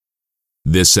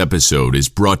This episode is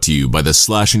brought to you by the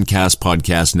Slash and Cast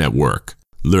Podcast Network.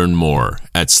 Learn more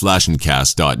at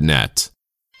slashandcast.net.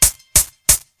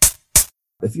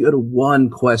 If you had one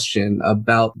question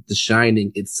about The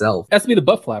Shining itself, That's me the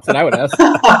butt flaps that I would ask.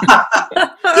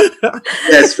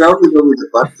 Yes, probably go with the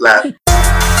butt flap.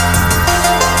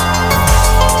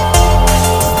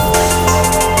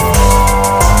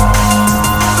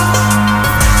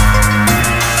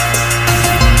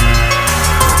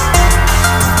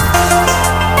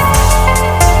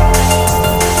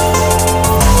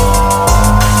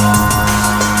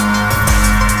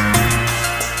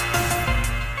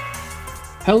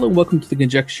 Hello and welcome to the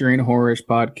Conjecturing Horrors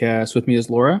podcast. With me is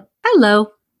Laura.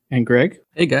 Hello. And Greg.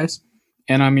 hey guys.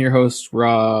 And I'm your host,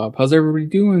 Rob. How's everybody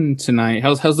doing tonight?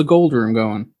 How's the gold room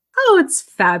going? Oh, it's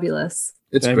fabulous.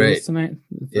 It's Fabulous great tonight.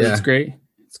 Yeah. It's great.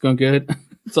 It's going good.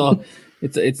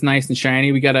 It's nice and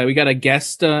shiny. We got a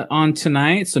guest on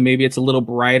tonight, so maybe it's a little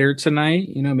brighter tonight.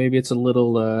 You know, maybe it's a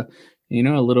little a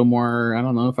little more, I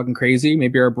don't know, fucking crazy.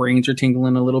 Maybe our brains are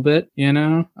tingling a little bit, you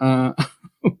know?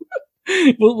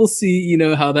 We'll see,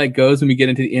 how that goes when we get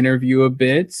into the interview a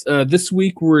bit. This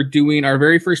week, we're doing our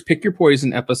very first Pick Your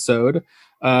Poison episode,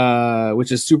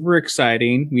 which is super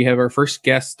exciting. We have our first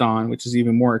guest on, which is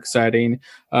even more exciting.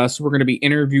 So we're going to be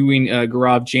interviewing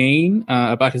Gaurav Jain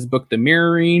about his book, The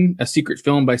Mirroring, a secret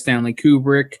film by Stanley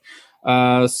Kubrick.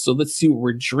 So let's see what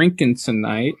we're drinking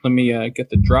tonight. Let me get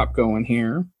the drop going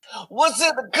here. What's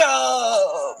in the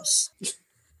cups?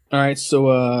 All right, so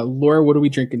Laura, what are we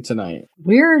drinking tonight?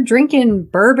 We're drinking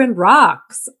bourbon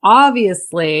rocks,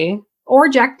 obviously, or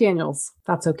Jack Daniels.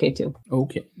 That's okay too.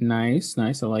 Okay, nice.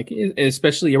 I like it.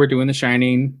 Especially, we're doing the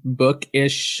Shining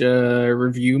book-ish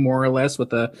review, more or less,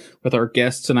 with our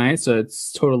guest tonight. So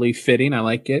it's totally fitting. I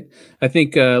like it. I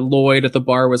think Lloyd at the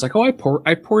bar was like, "Oh,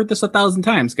 I poured this 1,000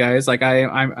 times, guys. Like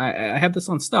I have this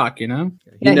on stock, you know."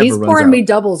 Yeah, he's pouring me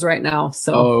doubles right now.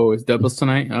 So. Oh, it's doubles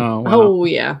tonight. Oh, wow. Oh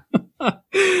yeah.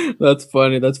 That's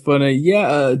funny.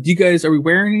 Yeah. Are we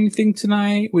wearing anything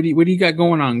tonight? What do you got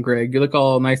going on, Greg? You look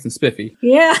all nice and spiffy.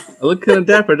 Yeah. I look kind of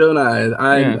dapper, don't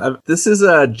I? This is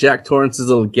Jack Torrance's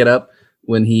little get up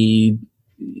when he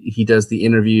does the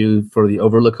interview for the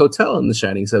Overlook Hotel in The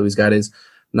Shining. So he's got his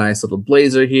nice little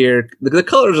blazer here. The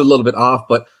colors are a little bit off,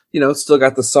 but still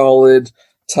got the solid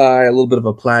tie, a little bit of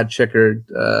a plaid checkered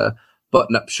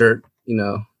button-up shirt,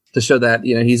 to show that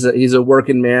he's a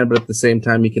working man, but at the same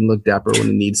time he can look dapper when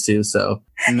he needs to. So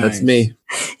That's me.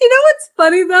 You know what's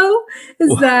funny though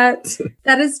is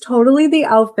that is totally the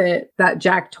outfit that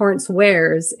Jack Torrance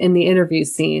wears in the interview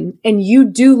scene, and you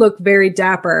do look very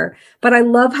dapper. But I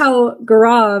love how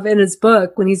Gaurav in his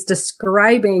book, when he's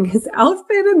describing his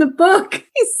outfit in the book,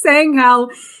 he's saying how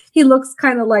he looks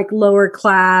kind of like lower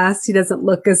class. He doesn't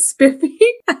look as spiffy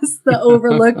as the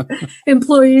Overlook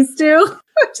employees do.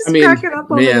 Cracking up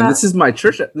over that. This is my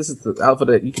church. This is the outfit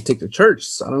that you can take to church.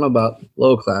 So I don't know about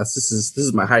low class. This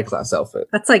is my high class outfit.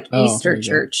 That's like Easter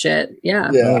church shit. Yeah.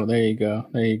 Oh, there you go.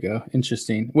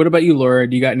 Interesting. What about you, Laura?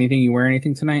 Do you got anything? You wear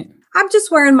anything tonight? I'm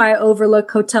just wearing my Overlook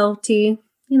Hotel tee.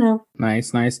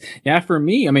 Nice. Yeah, for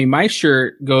me, my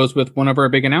shirt goes with one of our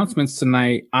big announcements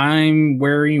tonight. I'm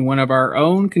wearing one of our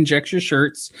own Conjecture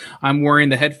shirts. I'm wearing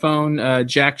the headphone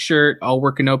Jack shirt. All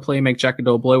work and no play make Jack a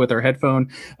dull boy with our headphone.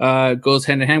 Goes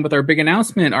hand in hand with our big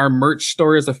announcement. Our merch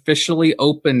store is officially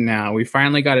open now. We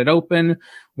finally got it open.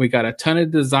 We got a ton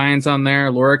of designs on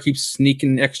there. Laura keeps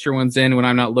sneaking extra ones in when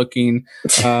I'm not looking,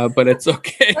 but it's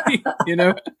okay,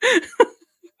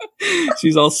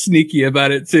 She's all sneaky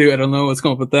about it too. I don't know what's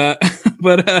going on with that.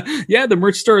 But the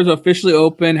merch store is officially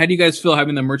open. How do you guys feel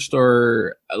having the merch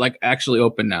store actually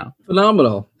open now?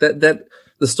 Phenomenal. That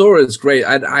the store is great.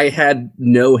 I had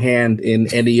no hand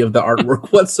in any of the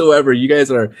artwork whatsoever. You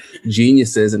guys are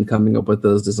geniuses in coming up with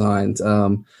those designs.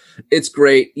 It's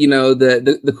great.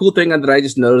 The cool thing that I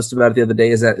just noticed about it the other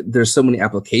day is that there's so many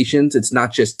applications. It's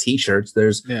not just t-shirts.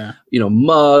 There's,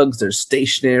 mugs, there's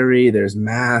stationery, there's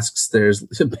masks, there's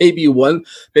baby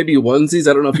onesies.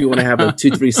 I don't know if you want to have a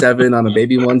 237 on a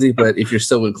baby onesie, but if you're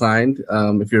so inclined,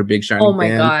 if you're a big Shining fan. Oh my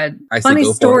God. Funny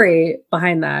story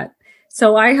behind that.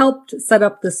 So I helped set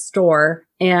up the store,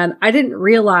 and I didn't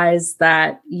realize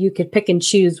that you could pick and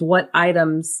choose what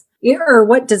items or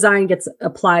what design gets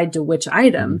applied to which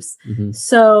items. Mm-hmm.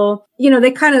 So,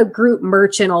 they kind of group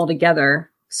merch in all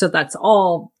together. So that's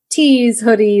all tees,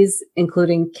 hoodies,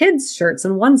 including kids' shirts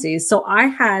and onesies. So I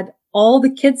had all the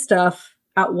kid stuff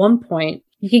at one point.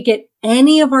 You could get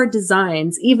any of our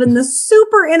designs, even the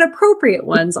super inappropriate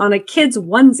ones, on a kid's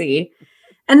onesie.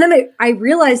 And then I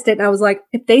realized it and I was like,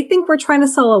 if they think we're trying to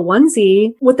sell a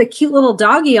onesie with a cute little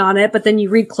doggy on it, but then you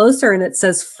read closer and it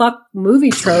says fuck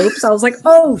movie tropes, I was like,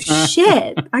 oh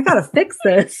shit, I gotta fix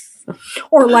this.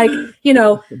 Or like,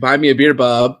 buy me a beer,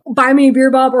 Bob.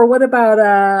 Or what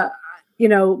about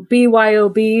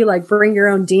BYOB, like bring your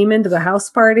own demon to the house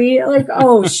party. Like,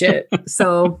 oh shit.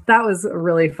 So that was a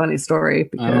really funny story.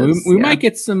 Because, we might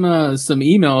get some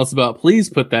emails about, please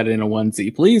put that in a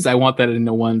onesie. Please, I want that in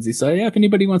a onesie. So yeah, if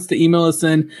anybody wants to email us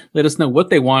in, let us know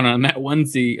what they want on that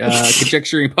onesie.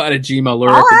 Conjecturingpod@gmail.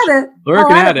 Laura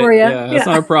can add it for you. Yeah, that's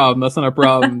not a problem.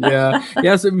 Yeah.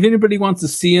 Yeah. So if anybody wants to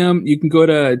see them, you can go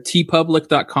to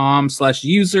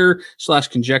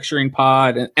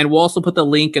tpublic.com/user/conjecturingpod. And we'll also put the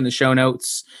link in the show notes.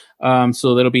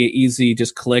 So that'll be easy,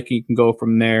 just click, you can go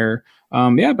from there.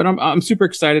 But I'm super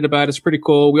excited about it. It's pretty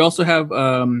cool. We also have,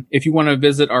 if you want to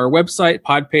visit our website,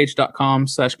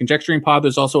 podpage.com/conjecturingpod,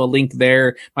 there's also a link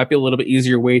there. Might be a little bit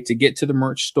easier way to get to the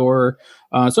merch store.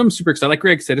 So I'm super excited. Like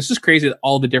Greg said, it's just crazy that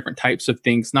all the different types of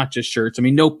things, not just shirts. I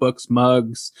mean, notebooks,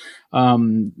 mugs,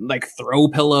 like throw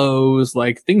pillows,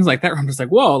 like things like that. I'm just like,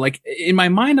 whoa, like in my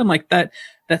mind, I'm like that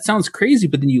sounds crazy,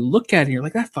 but then you look at it and you're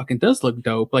like, that fucking does look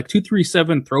dope. Like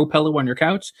 237 throw pillow on your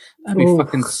couch. That'd be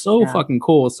fucking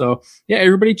cool. So yeah,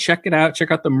 everybody check it out.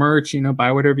 Check out the merch,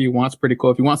 buy whatever you want. It's pretty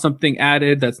cool. If you want something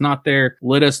added that's not there,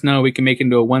 let us know. We can make it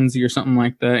into a onesie or something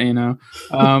like that,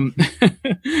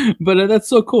 but that's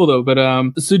so cool though. But,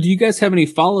 so do you guys have any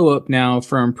follow-up now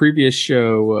from previous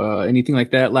show? Anything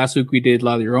like that? Last week we did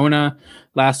La Llorona.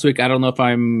 Last week, I don't know if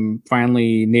I'm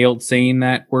finally nailed saying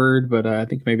that word, but I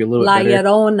think maybe a little bit better. La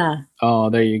Llorona. Oh,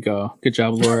 there you go. Good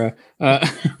job, Laura.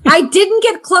 I didn't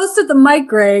get close to the mic,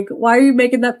 Greg. Why are you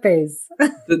making that face?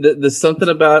 There's something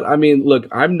about, look,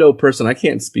 I'm no person. I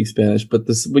can't speak Spanish, but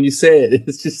when you say it, it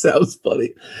just sounds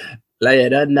funny. La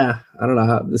Llorona. I don't know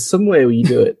how. There's some way you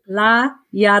do it. La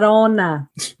Llorona.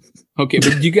 Okay,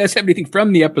 but do you guys have anything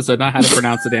from the episode, not how to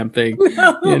pronounce the damn thing?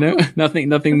 No.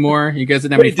 Nothing more. You guys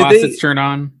didn't have any faucets turned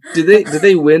on. Did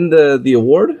they win the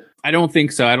award? I don't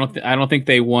think so. I don't think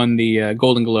they won the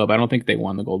Golden Globe. I don't think they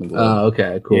won the Golden Globe. Oh,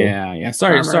 okay, cool. Yeah.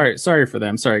 Sorry for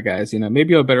them. Sorry, guys.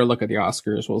 Maybe a better look at the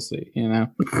Oscars. We'll see.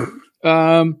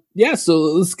 So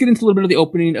let's get into a little bit of the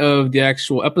opening of the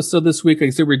actual episode this week. Like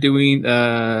I said, we're doing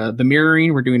the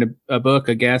mirroring. We're doing a book,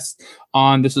 a guest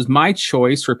on. This is my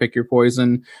choice for Pick Your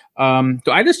Poison.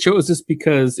 So I just chose this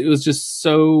because it was just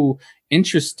so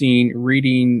interesting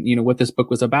reading, what this book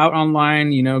was about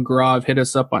online. Gaurav hit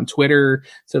us up on Twitter,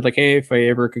 said like, hey, if I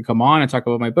ever could come on and talk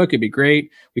about my book, it'd be great.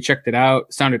 We checked it out.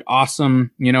 It sounded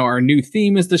awesome. Our new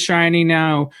theme is The Shining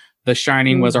now. The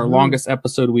Shining was our longest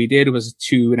episode we did. It was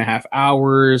 2.5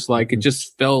 hours. Like it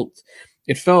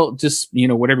felt just,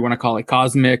 whatever you want to call it,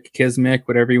 cosmic, kismic,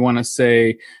 whatever you want to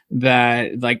say,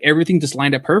 that like everything just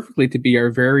lined up perfectly to be our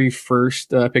very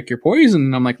first Pick Your Poison.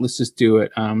 And I'm like, let's just do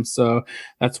it. So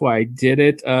that's why I did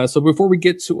it. So before we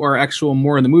get to our actual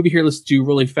more in the movie here, let's do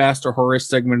really fast our horror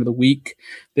segment of the week.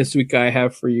 This week I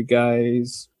have for you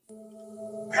guys.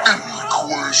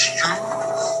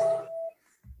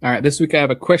 All right, this week I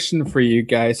have a question for you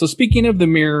guys. So speaking of the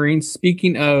mirroring,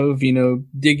 speaking of,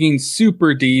 digging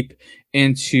super deep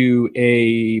into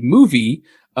a movie,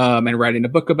 and writing a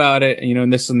book about it,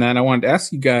 and this and that, I wanted to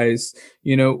ask you guys,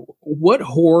 what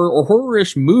horror or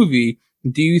horror-ish movie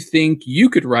do you think you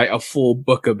could write a full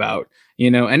book about?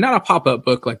 And not a pop-up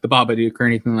book like the Babadook or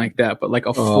anything like that, but like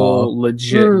a full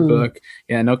legit book.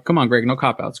 Yeah, no, come on, Greg, no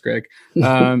cop-outs, Greg.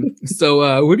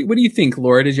 So what do you think,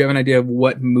 Laura? Did you have an idea of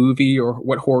what movie or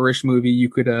what horror-ish movie you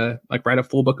could write a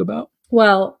full book about?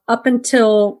 Well, up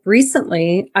until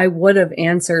recently, I would have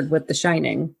answered with The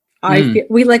Shining.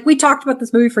 We talked about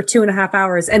this movie for 2.5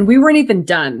 hours and we weren't even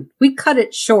done. We cut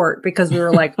it short because we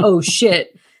were like, oh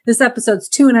shit, this episode's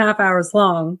 2.5 hours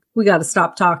long. We got to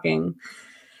stop talking.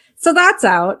 So that's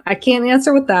out. I can't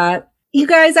answer with that. You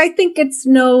guys, I think it's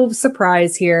no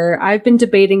surprise here. I've been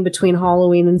debating between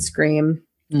Halloween and Scream.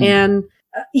 And,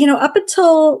 up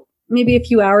until maybe a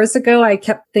few hours ago, I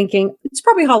kept thinking it's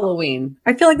probably Halloween.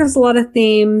 I feel like there's a lot of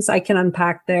themes I can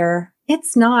unpack there.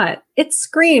 It's not. It's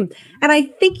Scream. And I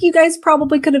think you guys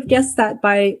probably could have guessed that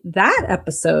by that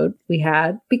episode we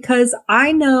had, because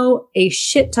I know a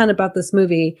shit ton about this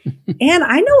movie and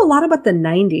I know a lot about the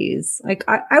 90s. Like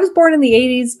I was born in the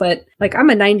 80s, but like I'm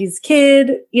a 90s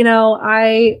kid.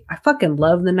 I fucking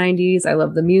love the 90s. I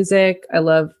love the music. I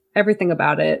love everything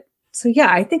about it. So yeah,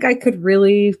 I think I could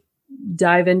really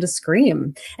dive into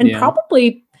Scream and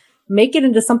probably make it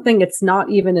into something it's not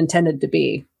even intended to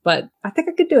be. But I think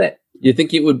I could do it. You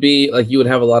think it would be like you would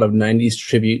have a lot of 90s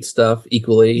tribute stuff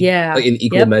equally? Yeah. Like in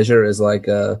equal measure as like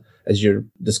as you're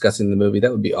discussing the movie.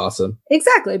 That would be awesome.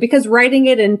 Exactly, because writing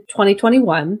it in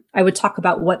 2021, I would talk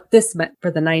about what this meant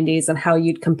for the 90s and how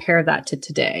you'd compare that to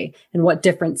today and what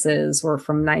differences were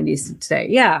from 90s to today.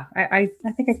 Yeah, I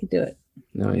think I could do it.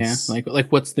 Nice. Yeah,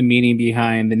 like what's the meaning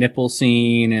behind the nipple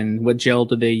scene and what gel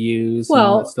did they use and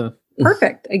all that stuff.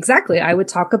 Perfect. Exactly. I would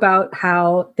talk about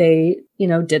how they,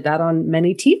 did that on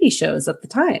many TV shows at the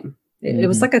time. It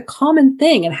was like a common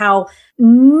thing, and how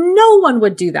no one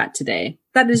would do that today.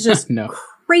 That is just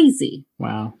crazy.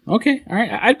 Wow. Okay. All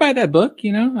right. I'd buy that book,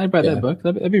 I'd buy that book.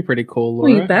 That'd be pretty cool,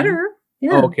 Laura. Well, you better.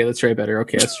 Yeah. Oh, okay. Let's try better.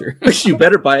 Okay, that's true. You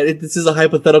better buy it. This is a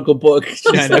hypothetical book.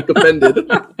 She's like offended.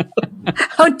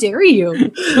 How dare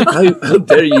you? How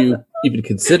dare you even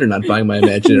consider not buying my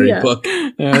imaginary book?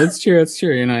 Yeah, that's true. That's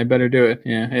true. I better do it.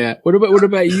 Yeah. What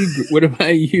about you? What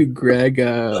about you, Greg?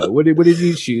 What did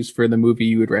you choose for the movie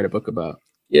you would write a book about?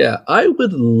 Yeah, I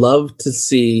would love to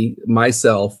see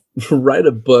myself write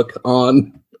a book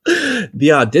on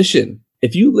The Audition.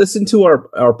 If you listen to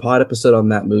our pod episode on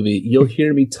that movie, you'll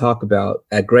hear me talk about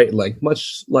at great length,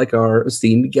 much like our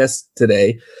esteemed guest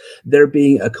today, there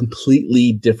being a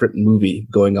completely different movie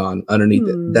going on underneath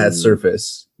that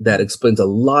surface that explains a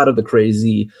lot of the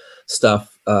crazy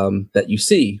stuff that you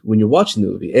see when you're watching the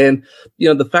movie. And,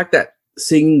 the fact that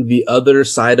seeing the other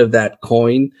side of that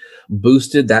coin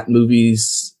boosted that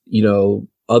movie's,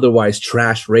 otherwise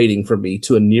trash rating for me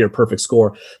to a near perfect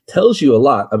score tells you a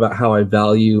lot about how I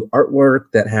value artwork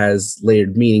that has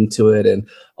layered meaning to it and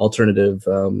alternative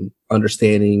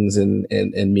understandings and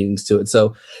meanings to it.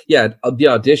 So yeah, The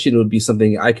Audition would be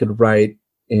something I could write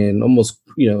and almost,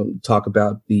 talk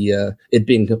about the it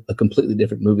being a completely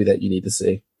different movie that you need to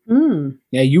see.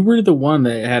 Yeah, you were the one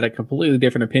that had a completely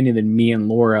different opinion than me and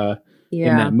Laura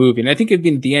in that movie. And I think at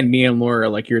the end, me and Laura are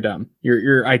like, you're dumb.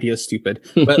 Your idea is stupid.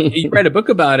 But you write a book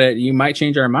about it, you might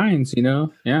change our minds, Yeah.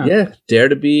 Yeah. Dare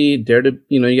to,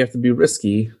 you have to be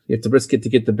risky. You have to risk it to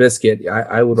get the biscuit.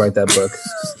 I would write that book.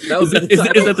 Is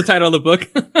that the title of the book?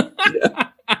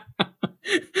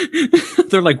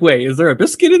 They're like, wait, is there a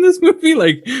biscuit in this movie?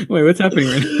 Like, wait, what's happening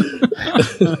right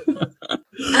now?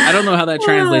 I don't know how that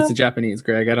translates to Japanese,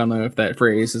 Greg. I don't know if that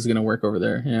phrase is going to work over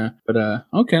there. Yeah. But,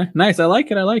 okay. Nice. I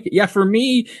like it. Yeah. For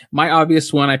me, my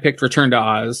obvious one, I picked Return to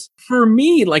Oz. For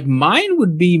me, like mine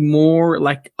would be more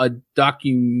like a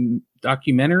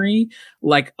documentary,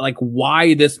 like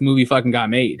why this movie fucking got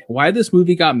made, why this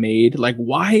movie got made. Like,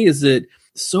 why is it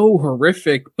so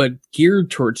horrific but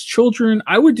geared towards children?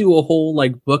 I would do a whole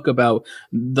book about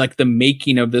the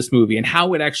making of this movie and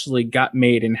how it actually got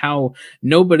made and how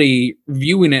nobody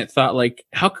viewing it thought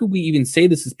how could we even say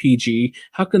this is PG?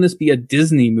 How can this be a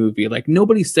Disney movie?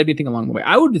 Nobody said anything along the way.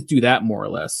 I would just do that more or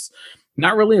less.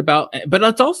 Not really about, but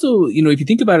that's also, if you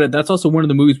think about it, that's also one of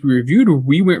the movies we reviewed where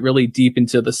we went really deep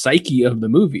into the psyche of the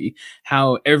movie,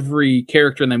 how every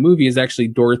character in that movie is actually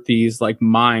Dorothy's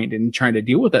mind and trying to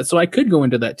deal with that. So I could go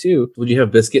into that too. Would you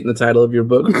have biscuit in the title of your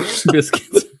book?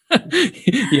 Biscuits.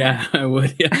 Yeah, I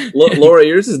would. Yeah. Laura,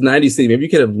 yours is 90s theme. Maybe you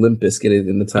could have Limp Bizkit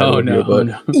in the title of your book.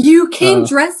 No. You came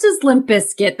dressed as Limp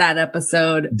Bizkit that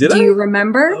episode. Do you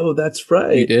remember? Oh, that's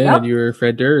right. You did. Yep. You were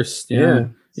Fred Durst. Yeah.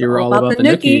 You were all about the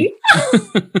nookie.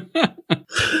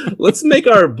 Let's make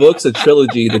our books a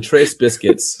trilogy, the Trace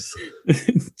Biscuits.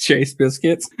 Chase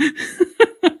Biscuits.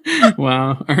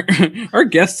 Wow. Our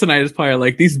guest tonight is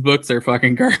probably these books are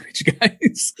fucking garbage,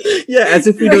 guys. Yeah, as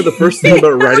if we know the first thing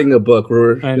about writing a book.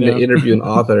 We're going to interview an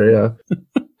author, yeah.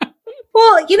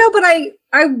 Well, but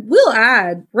I will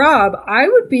add, Rob, I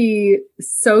would be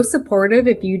so supportive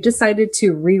if you decided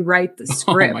to rewrite the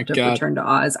script of Return to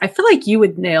Oz. I feel like you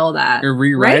would nail that. Or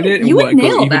rewrite it? You would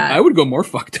nail that. I would go more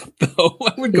fucked up, though.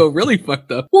 I would go really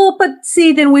fucked up. Well, but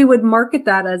see, then we would market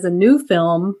that as a new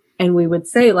film, and we would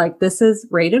say, this is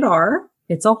rated R.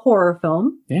 It's a horror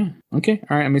film. Yeah. Okay.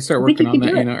 All right. Let me start working on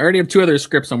that. I already have 2 other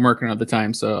scripts I'm working on at the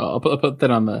time, so I'll put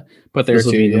that on the this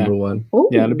too. Yeah. Number 1. Ooh.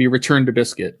 Yeah, it'll be Return to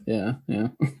Biscuit. Yeah.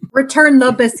 Return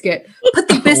the biscuit. Put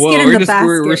the biscuit in the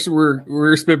basket.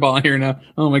 We're spitballing here now.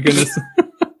 Oh my goodness.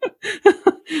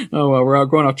 Oh, well, we're all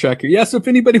going off track here. Yeah, so if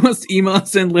anybody wants to email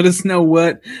us and let us know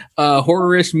what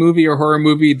horror-ish movie or horror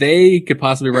movie they could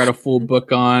possibly write a full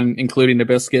book on, including the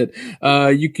biscuit,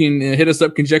 you can hit us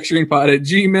up,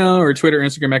 conjecturingpod@gmail, or Twitter,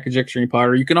 Instagram @conjecturingpod,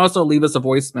 or you can also leave us a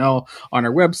voicemail on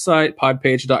our website,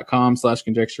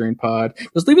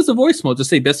 podpage.com/conjecturingpod. Just leave us a voicemail. Just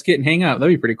say biscuit and hang out.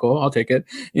 That'd be pretty cool. I'll take it.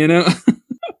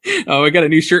 Oh, we got a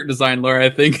new shirt design, Laura, I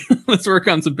think. Let's work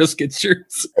on some biscuit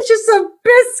shirts. It's just a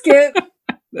biscuit.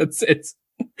 That's it.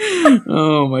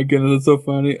 Oh my goodness, that's so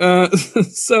funny.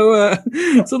 So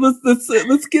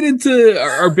let's get into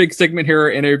our big segment here,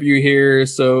 our interview here.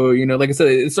 So like I said,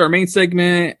 it's our main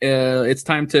segment. It's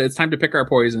time to pick our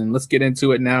poison. Let's get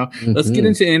into it now. Let's get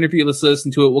into the interview. Let's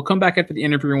listen to it. We'll come back after the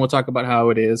interview and we'll talk about how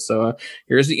it is. So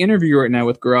here's the interview right now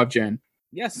with Gaurav Jain.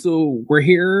 Yes, so we're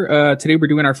here today. We're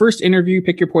doing our first interview,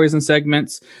 Pick Your Poison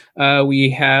segments. We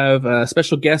have a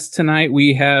special guest tonight.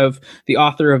 We have the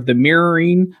author of The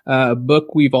Mirroring,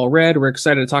 book we've all read. We're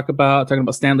excited to talking about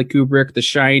Stanley Kubrick, The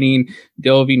Shining,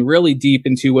 delving really deep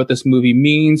into what this movie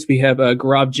means. We have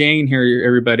Gaurav Jain here,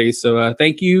 everybody. So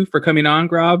thank you for coming on,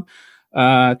 Gaurav.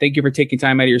 Thank you for taking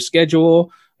time out of your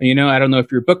schedule. I don't know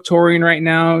if you're book touring right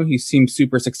now. You seem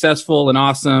super successful and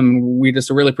awesome. We just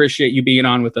really appreciate you being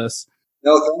on with us.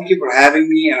 No, thank you for having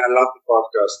me, and I love the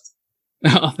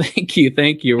podcast. Oh,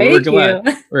 thank you. We're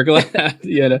glad. We're glad.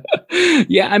 Yeah.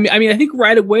 I mean, I think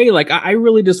right away, like, I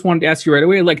really just wanted to ask you right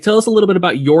away, like, tell us a little bit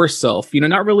about yourself.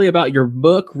 Not really about your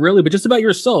book, really, but just about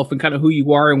yourself and kind of who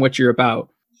you are and what you're about.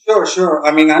 Sure.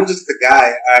 I mean, I'm just the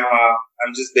guy.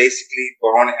 I'm just basically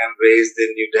born and raised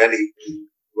in New Delhi.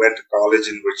 Went to college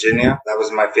in Virginia. That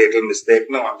was my fatal mistake.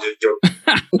 No, I'm just joking.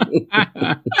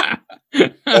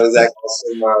 That was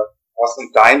actually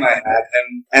awesome time I had,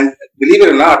 and believe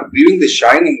it or not, viewing The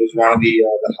Shining was one of the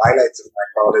highlights of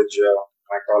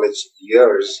my college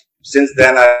years. Since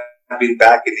then, I've been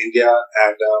back in India,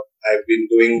 and I've been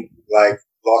doing like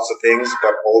lots of things,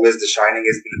 but always The Shining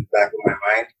has been in the back of my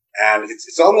mind, and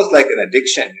it's almost like an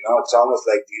addiction. It's almost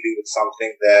like dealing with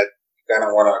something that you kind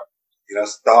of want to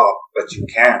stop, but you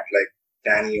can't. Like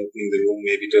Danny opening the room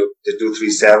maybe to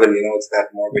 237. It's that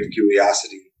morbid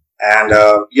curiosity. And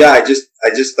I just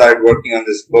started working on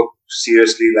this book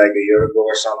seriously like a year ago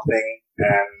or something,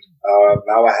 and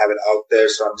now I have it out there,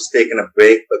 so I'm just taking a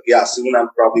break. But yeah, soon I'm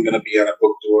probably going to be on a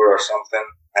book tour or something,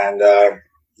 and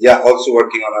also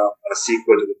working on a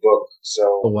sequel to the book.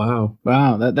 So wow,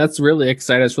 that's really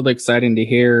exciting. It's really exciting to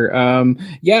hear. I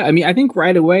mean, I think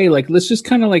right away, like, let's just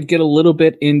kind of like get a little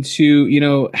bit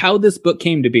into how this book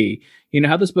came to be.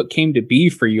 How this book came to be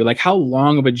for you. Like, how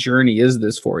long of a journey is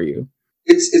this for you?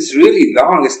 It's really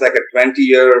long. It's like a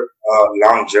 20-year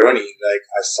long journey. Like,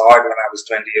 I saw it when I was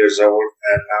 20 years old,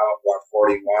 and now I'm about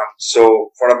 41. So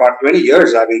for about 20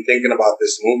 years, I've been thinking about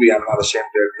this movie. I'm not ashamed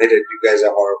to admit it. You guys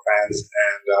are horror fans,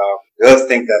 and they'll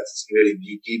think that's really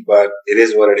geeky, but it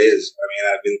is what it is. I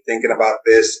mean, I've been thinking about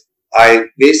this. I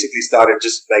basically started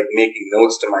just like making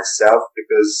notes to myself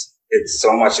because it's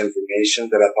so much information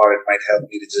that I thought it might help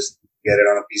me to just get it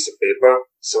on a piece of paper.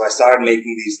 So I started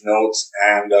making these notes,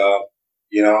 and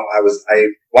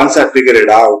once I figured it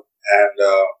out, and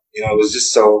it was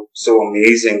just so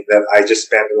amazing that I just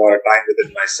spent a lot of time with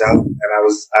it myself. And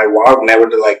I vowed never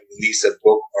to like release a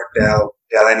book or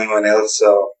tell anyone else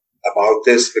about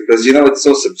this, because it's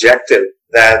so subjective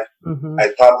that I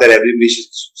thought that everybody should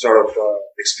sort of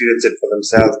experience it for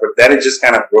themselves. But then it just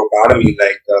kind of broke out of me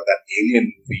like that Alien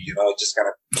movie. It just kind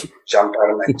of jumped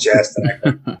out of my chest,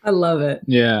 and I love it.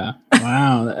 Yeah.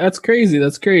 Wow, that's crazy.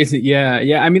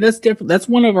 Yeah. I mean, that's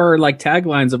one of our like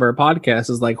taglines of our podcast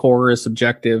is like horror is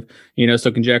subjective,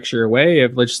 so conjecture away.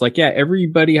 Of just like,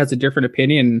 everybody has a different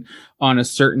opinion on a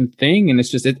certain thing, and it's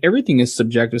just everything is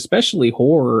subjective, especially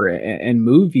horror and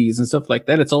movies and stuff like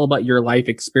that. It's all about your life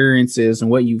experiences and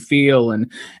what you feel,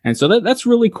 and so that's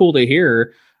really cool to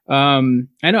hear. I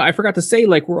know I forgot to say,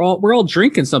 like, we're all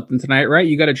drinking something tonight, right?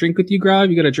 You got a drink with you, Gaurav?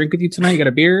 You got a drink with you tonight? You got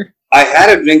a beer? I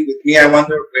had a drink with me. I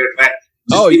wonder where it went.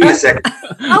 Just give me a second.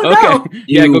 Oh, okay. No.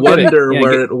 You wonder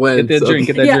where it went. Get that drink.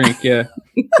 Get that drink. Yeah.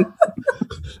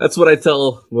 That's what I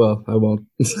tell. Well, I won't.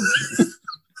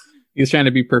 He's trying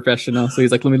to be professional, so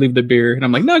he's like, "Let me leave the beer," and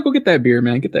I'm like, "No, go get that beer,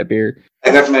 man. Get that beer."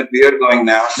 I got my beer going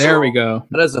now. There we go.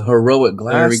 That is a heroic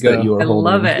glass that you are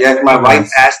holding. I love it. Yeah, my wife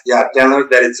asked. Yeah, tell her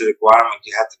that it's a requirement.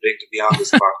 You have to drink to be on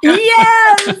this podcast.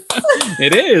 Yes,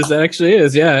 it is. It actually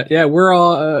is. Yeah. We're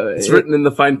all. It's written in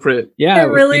the fine print. Yeah, it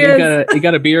really is. You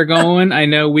got a beer going. I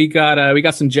know we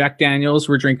got some Jack Daniels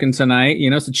we're drinking tonight.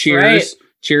 So cheers, right.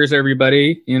 Cheers,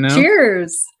 everybody.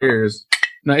 Cheers.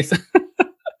 Nice.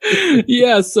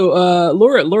 Yeah. So,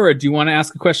 Laura, do you want to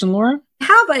ask a question, Laura?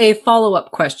 I have a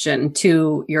follow-up question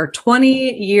to your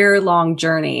 20-year-long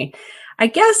journey. I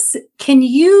guess, can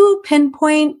you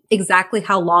pinpoint exactly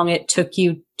how long it took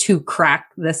you to crack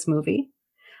this movie?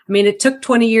 I mean, it took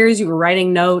 20 years, you were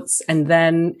writing notes, and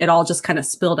then it all just kind of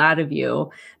spilled out of you.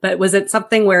 But was it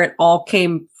something where it all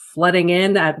came flooding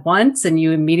in at once and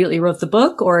you immediately wrote the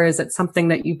book, or is it something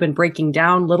that you've been breaking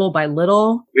down little by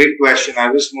little? Great question. I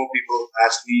wish more people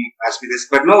asked me this,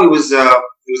 but no, it was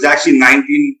actually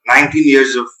 19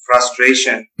 years of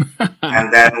frustration,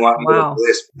 and then one Wow.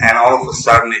 bliss, and all of a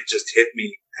sudden it just hit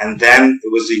me, and then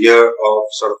it was a year of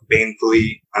sort of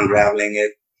painfully unraveling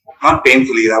it. Not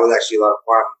painfully, that was actually a lot of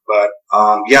fun,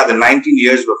 but the 19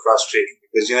 years were frustrating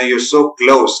because you're so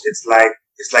close. It's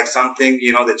like something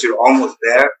that you're almost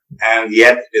there, and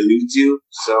yet it eludes you.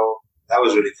 So that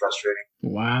was really frustrating.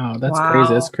 Wow, that's Wow.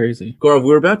 crazy. That's crazy. Gaurav,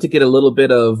 we're about to get a little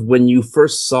bit of when you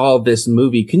first saw this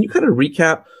movie. Can you kind of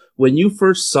recap when you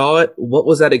first saw it? What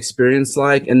was that experience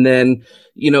like? And then,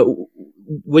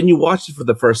 when you watched it for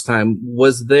the first time,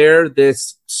 was there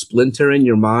this splinter in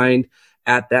your mind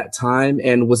at that time?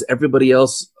 And was everybody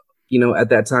else, at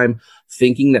that time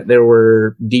thinking that there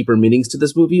were deeper meanings to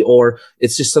this movie, or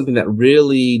it's just something that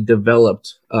really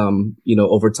developed,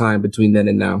 over time between then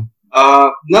and now?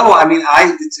 No, I mean,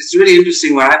 it's really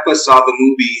interesting. When I first saw the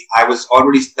movie, I was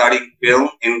already studying film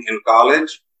in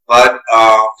college, but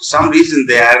for some reason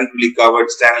they hadn't really covered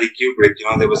Stanley Kubrick.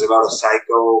 There was a lot of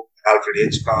Psycho, Alfred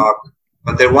Hitchcock,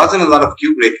 but there wasn't a lot of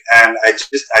Kubrick. And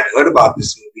I'd heard about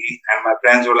this movie, and my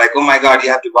friends were like, "Oh my God,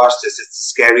 you have to watch this. It's the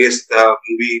scariest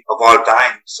movie of all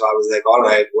time." So I was like, "All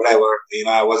right, whatever."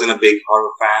 I wasn't a big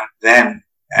horror fan then,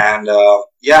 and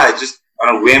I just,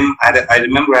 on a whim, I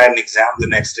remember I had an exam the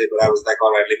next day, but I was like,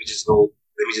 all right, let me just go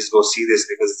see this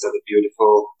because it's at the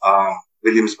beautiful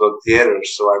Williamsburg Theater.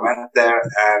 So I went there,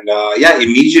 and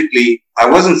immediately I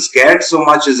wasn't scared so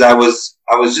much as I was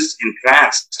just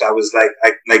entranced. I was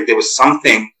like there was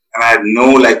something, and I had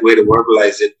no way to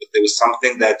verbalize it, but there was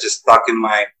something that just stuck in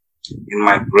my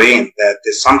brain that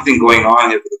there's something going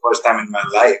on here for the first time in my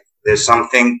life. There's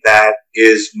something that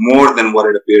is more than what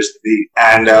it appears to be.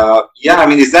 And, I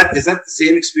mean, is that the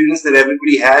same experience that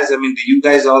everybody has? I mean, do you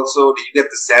get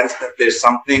the sense that there's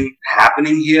something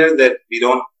happening here that we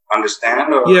don't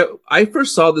understand? Or? Yeah, I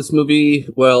first saw this movie.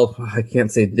 Well, I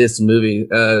can't say this movie.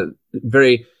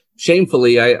 Very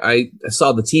shamefully, I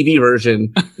saw the TV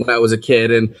version when I was a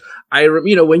kid. And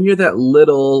when you're that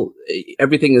little,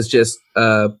 everything is just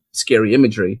scary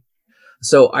imagery.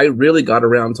 So I really got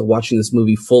around to watching this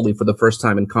movie fully for the first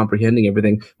time and comprehending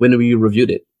everything when we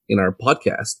reviewed it in our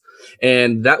podcast.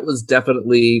 And that was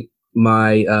definitely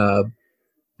my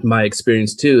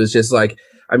experience too. Is just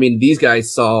these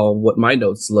guys saw what my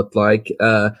notes looked like.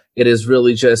 It is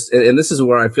really just, and this is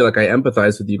where I feel like I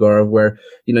empathize with you, Gaurav, where,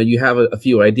 you have a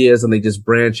few ideas and they just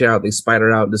branch out, they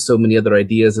spider out into so many other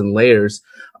ideas and layers.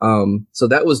 So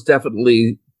that was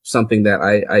definitely something that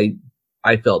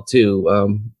I felt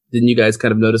too. Didn't you guys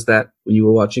kind of notice that when you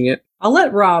were watching it? I'll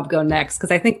let Rob go next because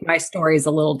I think my story is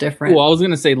a little different. Well, I was going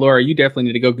to say, Laura, you definitely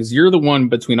need to go because you're the one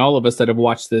between all of us that have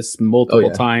watched this multiple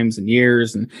times and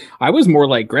years. And I was more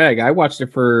like Greg. I watched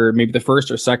it for maybe the first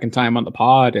or second time on the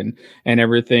pod and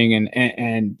everything.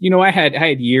 And I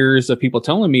had years of people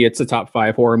telling me it's a top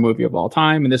 5 horror movie of all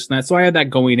time and this and that. So I had that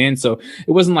going in. So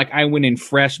it wasn't like I went in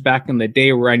fresh back in the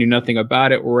day where I knew nothing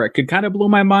about it, or it could kind of blow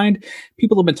my mind.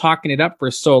 People have been talking it up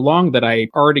for so long that I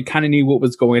already kind of knew what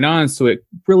was going on. So it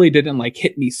really didn't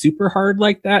hit me super hard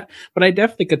like that, but I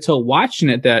definitely could tell watching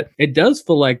it that it does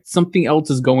feel like something else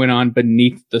is going on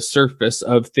beneath the surface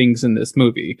of things in this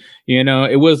movie.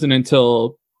 It wasn't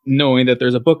until knowing that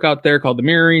there's a book out there called The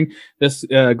Mirroring, this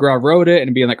Gaurav wrote it,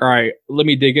 and being like, all right, let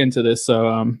me dig into this.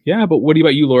 So but what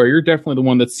about you, Laura? You're definitely the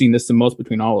one that's seen this the most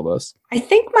between all of us. I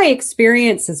think my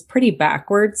experience is pretty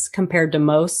backwards compared to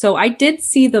most. So I did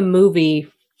see the movie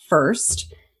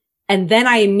first, and then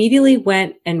I immediately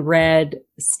went and read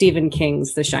Stephen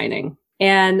King's The Shining.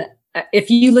 And if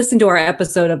you listen to our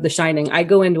episode of The Shining, I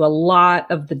go into a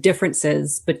lot of the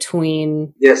differences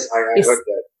between Yes, I heard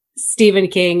that. Stephen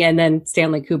King and then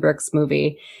Stanley Kubrick's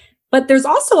movie. But there's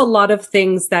also a lot of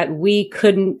things that we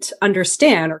couldn't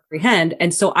understand or comprehend.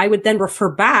 And so I would then refer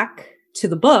back to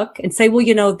the book and say,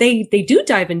 well, they do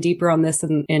dive in deeper on this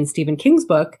in Stephen King's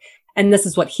book. And this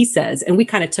is what he says. And we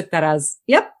kind of took that as,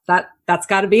 yep, that's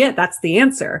got to be it. That's the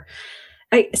answer.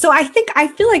 So I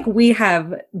feel like we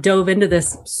have dove into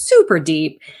this super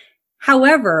deep.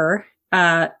 However,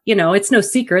 it's no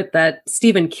secret that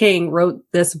Stephen King wrote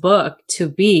this book to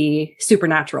be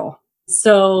supernatural.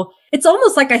 So it's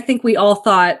almost like I think we all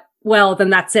thought, well, then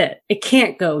that's it. It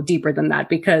can't go deeper than that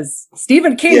because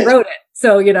Stephen King wrote it.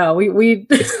 So, we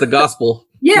it's the gospel.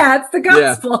 Yeah, it's the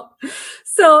gospel. Yeah.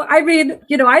 So, I mean,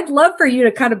 I'd love for you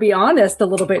to kind of be honest a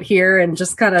little bit here and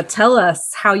just kind of tell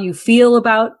us how you feel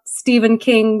about Stephen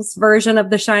King's version of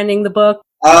The Shining, the book.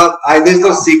 There's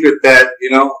no secret that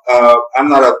I'm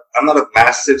not a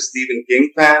massive Stephen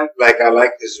King fan. Like I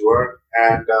like his work,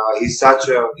 and he's such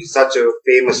a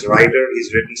famous writer.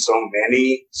 He's written so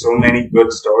many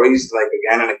good stories, like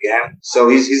again and again. So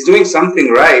he's doing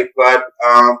something right. But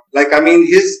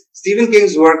his Stephen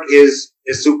King's work is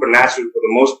supernatural for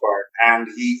the most part, and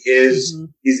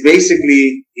he's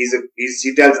basically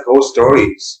he tells ghost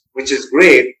stories, which is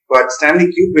great. But Stanley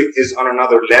Kubrick is on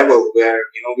another level where,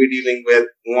 we're dealing with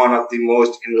one of the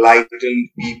most enlightened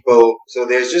people. So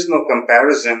there's just no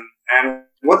comparison. And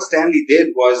what Stanley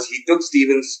did was he took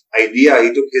Steven's idea,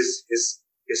 he took his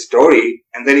story,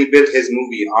 and then he built his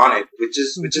movie on it, which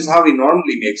is how he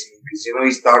normally makes movies.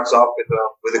 He starts off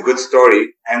with a good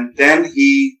story, and then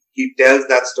he tells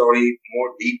that story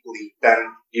more deeply than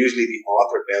usually the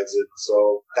author tells it.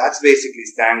 So that's basically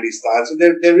Stanley's style. So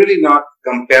they're really not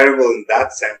comparable in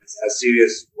that sense as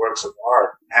serious works of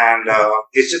art. And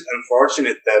it's just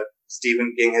unfortunate that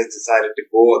Stephen King has decided to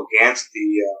go against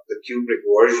the Kubrick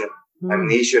version. I mean,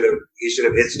 he should have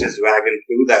hitched his wagon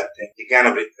through that thing. He kind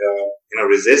of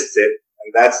resists it,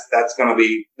 and that's gonna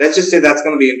be, let's just say that's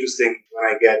gonna be interesting when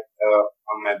I get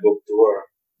on my book tour.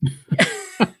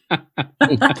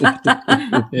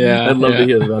 Yeah, I'd love to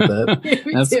hear about that.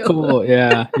 That's cool.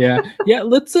 Yeah.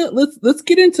 Let's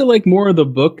get into like more of the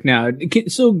book now.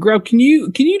 So, Gaurav, can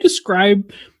you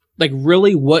describe like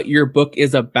really what your book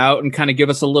is about and kind of give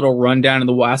us a little rundown, and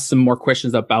then we'll ask some more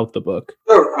questions about the book.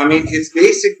 Sure. I mean, it's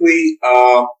basically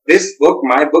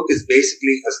my book is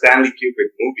basically a Stanley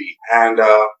Kubrick movie, and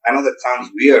I know that sounds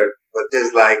weird, but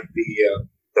there's like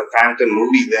the phantom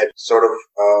movie that sort of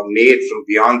made from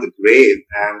beyond the grave,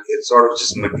 and it sort of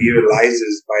just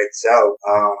materializes by itself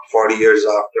 40 years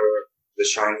after The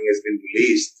Shining has been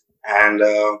released. And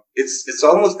it's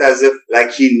almost as if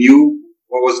like he knew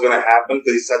what was going to happen,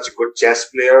 because he's such a good chess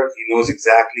player. He knows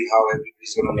exactly how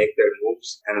everybody's going to make their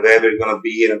moves and where we're going to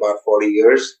be in about 40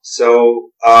 years.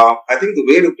 So I think the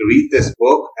way to read this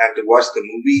book and to watch the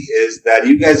movie is that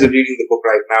you guys are reading the book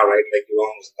right now, right? Like you're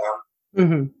almost done.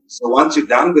 Mm-hmm. So once you're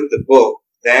done with the book,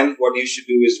 then what you should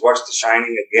do is watch The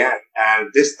Shining again.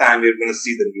 And this time you're going to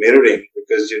see the mirroring,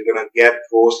 because you're going to get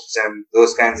ghosts and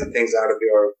those kinds of things out of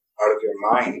your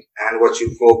mind. And what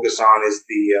you focus on is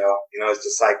the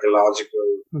psychological,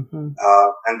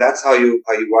 and that's how you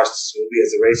watch this movie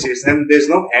as a very serious. And there's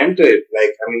no end to it.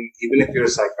 Like, I mean, even if you're a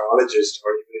psychologist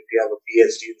or even if you have a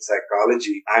PhD in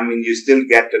psychology, I mean, you still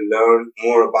get to learn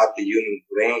more about the human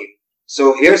brain.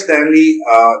 So here Stanley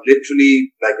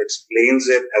literally like explains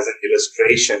it as an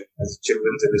illustration, as a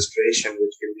children's illustration,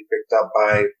 which can be picked up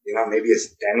by, maybe a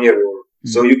 10-year-old.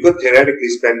 So you could theoretically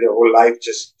spend your whole life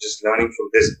just learning from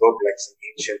this book, like some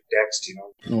ancient text,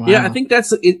 Wow. Yeah, I think that's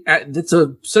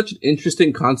such an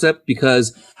interesting concept,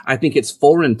 because I think it's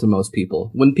foreign to most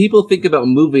people. When people think about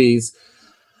movies,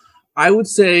 I would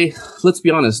say, let's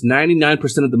be honest,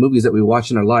 99% of the movies that we watch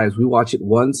in our lives, we watch it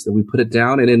once, then we put it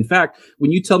down. And in fact,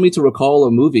 when you tell me to recall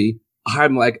a movie,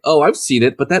 I'm like, oh, I've seen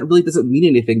it, but that really doesn't mean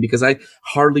anything, because I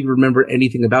hardly remember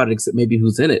anything about it except maybe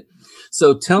who's in it.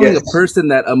 So telling a person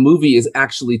that a movie is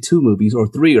actually 2 movies or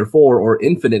 3 or 4 or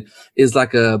infinite is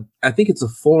like I think it's a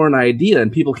foreign idea,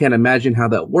 and people can't imagine how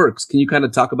that works. Can you kind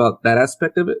of talk about that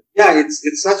aspect of it? Yeah, it's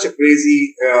such a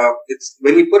crazy, it's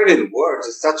when you put it in words,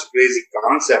 it's such a crazy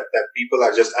concept that people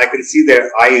are just, I can see their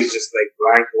eyes just like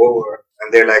blank over,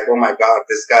 and they're like, oh my God,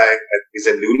 this guy is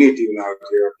a Looney Tune out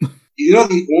here.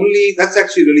 That's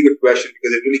actually a really good question,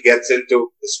 because it really gets into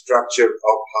the structure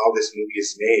of how this movie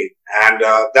is made. And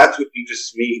that's what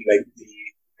interests me,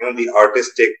 like the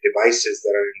artistic devices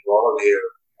that are involved here,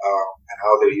 and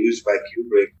how they're used by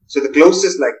Kubrick. So the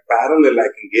closest like parallel I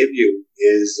can give you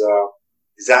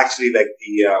is actually like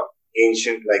the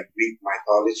ancient like Greek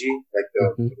mythology, like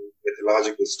the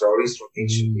mythological stories from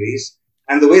ancient Greece.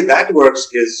 And the way that works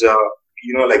is,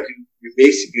 like you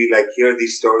basically like hear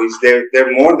these stories.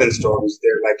 They're more than stories.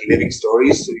 They're like living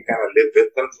stories. So you kind of live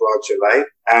with them throughout your life.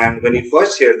 And when you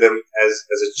first hear them as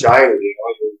a child,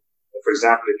 for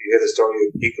example, if you hear the story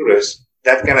of Icarus,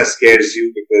 that kind of scares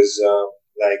you, because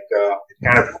it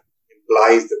kind of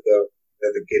implies that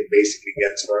the kid basically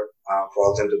gets hurt,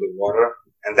 falls into the water,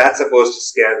 and that's supposed to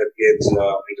scare the kids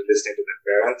into listening to their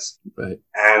parents. Right.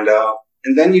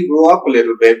 And then you grow up a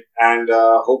little bit, and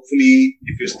hopefully,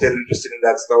 if you're still interested in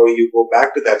that story, you go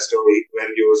back to that story when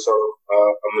you're sort of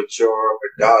a mature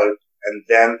adult, and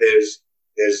then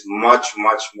there's much,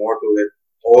 much more to it,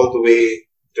 all the way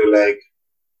to like,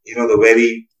 the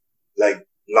very like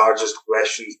largest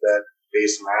questions that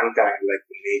face mankind, like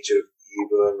the nature of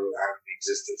evil and the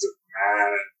existence of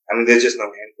man. I mean, there's just no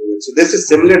end to it. So this is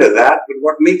similar to that, but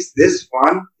what makes this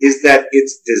fun is that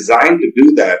it's designed to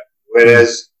do that.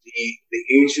 Whereas the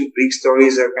ancient Greek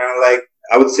stories are kind of like,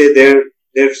 I would say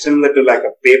they're similar to like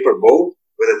a paper boat,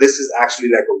 whether this is actually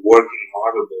like a working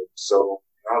model boat. So,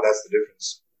 that's the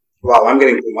difference. Wow, I'm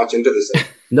getting too much into this.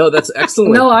 No, that's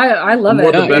excellent. No, I love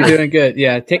it. No, you're doing good.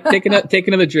 Yeah, take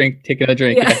another drink. Take another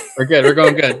drink. Yeah. We're good. We're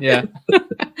going good. Yeah.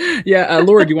 Yeah,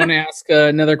 Laura, do you want to ask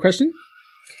another question?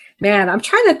 Man, I'm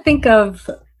trying to think of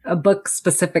a book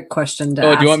specific question to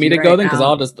ask. Do you want me to go then? Because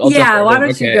I'll why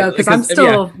don't you go? Because I'm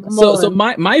still so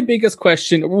my biggest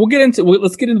question.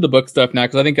 Let's get into the book stuff now,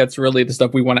 because I think that's really the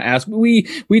stuff we want to ask. We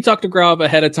talked to Gaurav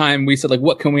ahead of time. We said, like,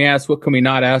 what can we ask? What can we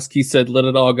not ask? He said, let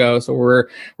it all go. So we're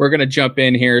gonna jump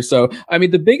in here. So I mean,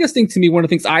 the biggest thing to me, one of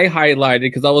the things I highlighted,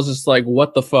 because I was just like,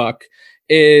 what the fuck,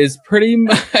 is pretty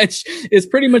much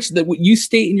that you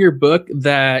state in your book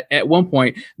that at one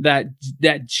point that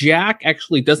Jack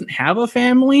actually doesn't have a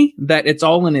family, that it's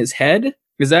all in his head.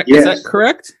 Is that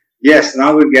correct? Yes.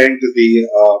 Now we're getting to the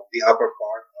upper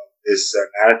part of this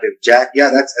narrative. Jack,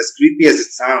 that's as creepy as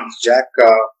it sounds. Jack,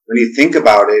 when you think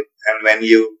about it, and when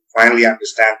you finally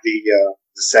understand the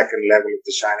second level of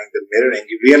the shining, the mirroring,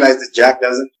 you realize that Jack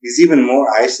he's even more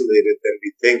isolated than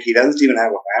we think. He doesn't even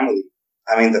have a family.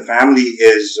 I mean, the family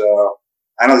is,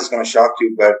 I know this is going to shock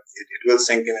you, but it will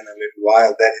sink in a little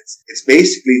while, that it's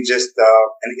basically just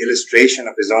an illustration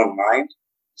of his own mind.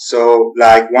 So,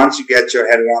 like, once you get your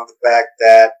head around the fact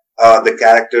that the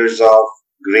characters of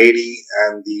Grady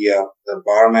and the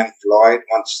barman Floyd,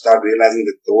 once you start realizing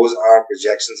that those are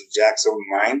projections of Jack's own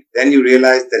mind, then you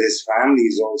realize that his family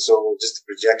is also just a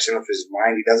projection of his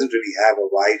mind. He doesn't really have a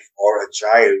wife or a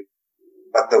child,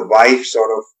 but the wife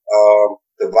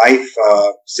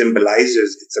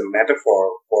symbolizes, it's a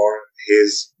metaphor for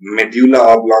his medulla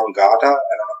oblongata.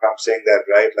 I don't know if I'm saying that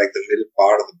right, like the middle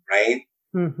part of the brain.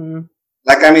 Mm-hmm.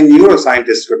 Like, I mean,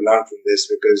 neuroscientists could learn from this,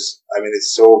 because, I mean,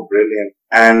 it's so brilliant.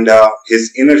 And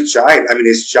his inner child, I mean,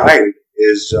 his child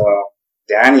is,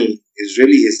 Danny is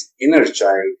really his inner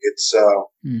child. It's,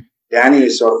 Danny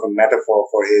is sort of a metaphor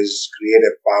for his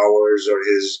creative powers or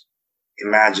his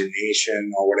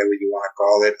imagination or whatever you want to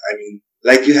call it. I mean,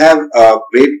 like, you have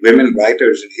great women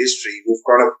writers in history who've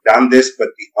kind of done this, but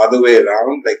the other way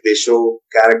around. Like, they show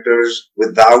characters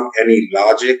without any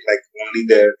logic, like only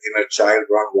their inner child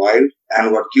run wild.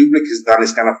 And what Kubrick has done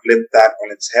is kind of flip that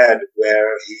on its head,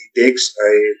 where he takes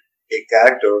a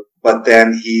character, but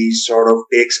then he sort of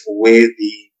takes away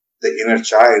the inner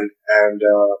child, and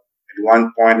at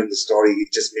one point in the story, he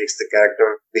just makes the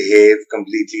character behave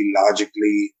completely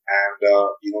logically and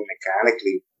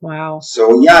mechanically. Wow.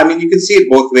 So, yeah, I mean, you can see it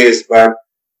both ways, but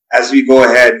as we go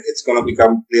ahead, it's going to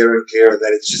become clearer and clearer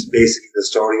that it's just basically the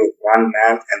story of one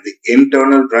man and the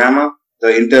internal drama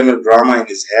in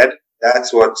his head.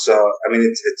 That's what's, I mean,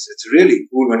 it's really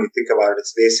cool when you think about it.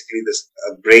 It's basically this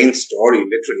brain story,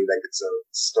 literally, like it's a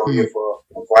story of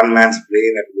one man's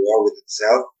brain at war with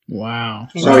itself. Wow.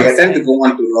 Sorry, I tend to go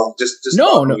on too long. Just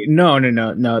No,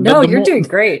 you're doing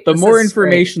great. The more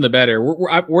information, the better.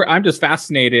 I'm just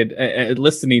fascinated at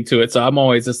listening to it. So I'm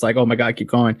always just like, oh my God, keep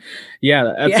going.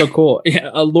 Yeah, that's so cool.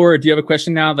 Yeah, Laura, do you have a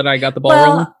question now that I got the ball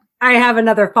rolling? I have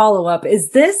another follow-up.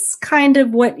 Is this kind of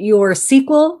what your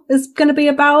sequel is going to be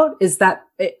about? Is that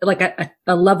like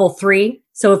a level 3?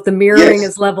 So if the mirroring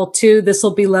is level 2, this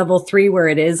will be level 3, where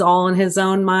it is all in his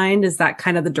own mind. Is that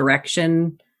kind of the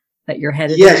direction that you're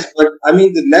headed? Yes, but I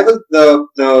mean, the level,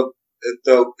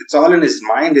 it's all in his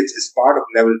mind. It's part of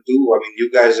level 2. I mean, you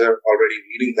guys are already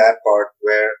reading that part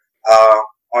where,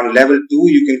 on level 2,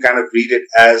 you can kind of read it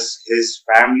as his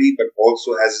family, but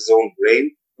also as his own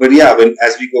brain. But yeah,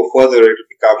 as we go further, it will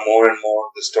become more and more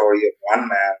the story of one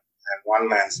man and one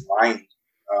man's mind.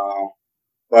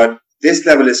 But this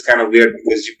level is kind of weird,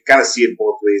 because you can kind of see it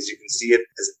both ways. You can see it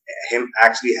as him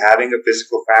actually having a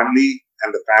physical family,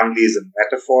 and the family is a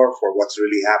metaphor for what's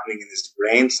really happening in his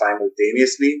brain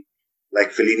simultaneously,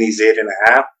 like Fellini's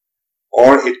 8.5.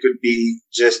 Or it could be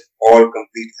just all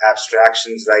complete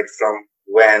abstractions, right from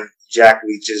when Jack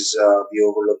reaches the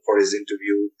Overlook for his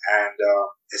interview, and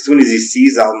as soon as he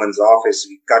sees Ullman's office,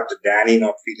 we cut to Danny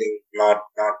not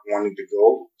wanting to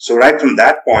go. So right from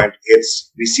that point,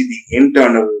 we see the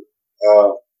internal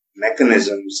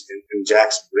mechanisms in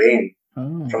Jack's brain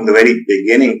from the very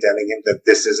beginning, telling him that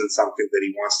this isn't something that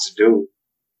he wants to do.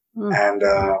 And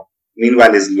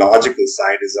meanwhile, his logical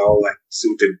side is all like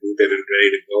suited, booted, and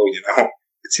ready to go.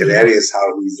 It's hilarious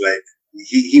how he's like,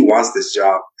 he wants this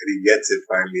job, and he gets it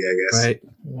finally, I guess. Right.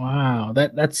 Wow.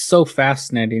 That's so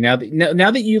fascinating. Now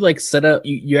that you like set up,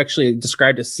 you actually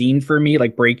described a scene for me,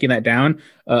 like breaking that down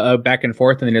back and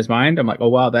forth in his mind. I'm like, oh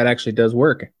wow, that actually does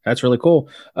work. That's really cool.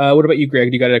 What about you,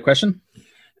 Greg? You got a question?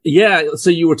 Yeah, so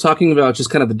you were talking about just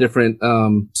kind of the different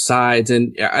sides,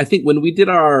 and I think when we did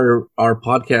our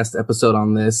podcast episode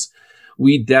on this,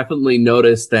 we definitely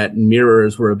noticed that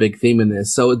mirrors were a big theme in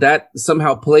this. So that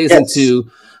somehow plays into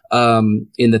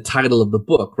in the title of the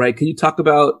book, right? Can you talk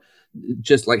about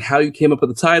just like how you came up with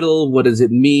the title, what does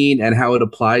it mean, and how it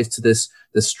applies to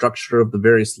the structure of the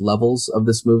various levels of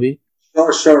this movie?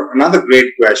 Sure. Another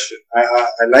great question.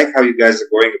 I like how you guys are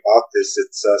going about this.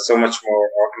 It's so much more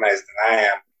organized than I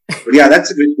am. But yeah,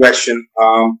 that's a good question.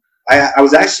 I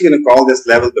was actually going to call this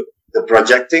level the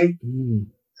projecting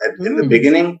in the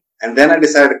beginning. And then I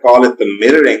decided to call it the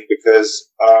mirroring because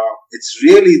it's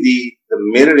really the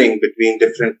mirroring between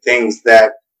different things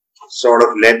that sort of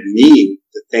led me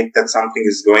to think that something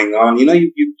is going on. You know,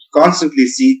 you constantly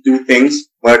see two things,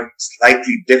 but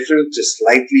slightly different, just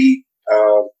slightly,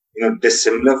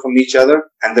 dissimilar from each other.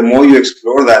 And the more you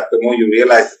explore that, the more you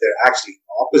realize that they're actually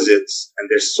opposites and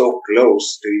they're so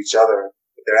close to each other.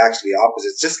 But they're actually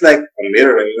opposites, just like a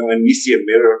mirror. And, when we see a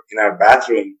mirror in our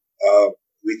bathroom,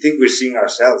 we think we're seeing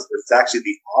ourselves, but it's actually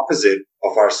the opposite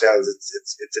of ourselves.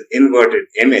 It's an inverted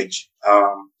image,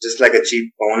 just like a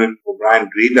cheap Conan O'Brien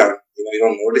redone. You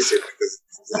don't notice it because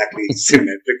it's exactly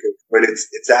symmetrical, but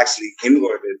it's actually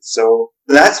inverted. So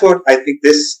that's what I think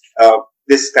this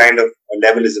kind of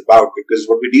level is about, because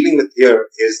what we're dealing with here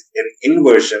is an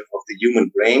inversion of the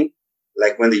human brain.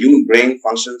 Like when the human brain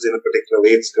functions in a particular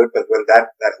way, it's good. But when that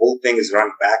whole thing is run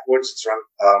backwards, it's run,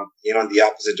 in the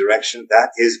opposite direction. That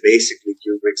is basically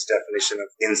Kubrick's definition of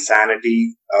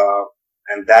insanity.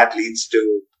 And that leads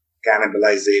to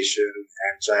cannibalization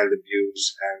and child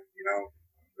abuse and,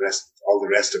 all the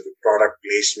rest of it, product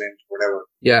placement, whatever.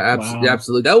 Yeah,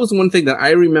 absolutely. That was one thing that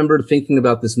I remember thinking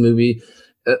about this movie.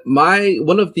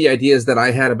 One of the ideas that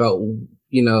I had about,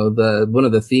 one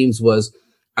of the themes was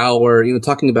our,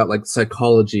 talking about like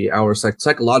psychology, our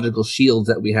psychological shields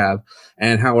that we have,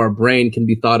 and how our brain can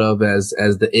be thought of as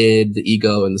the id, the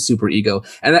ego, and the super ego.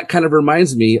 And that kind of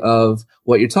reminds me of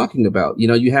what you're talking about.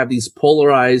 You have these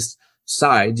polarized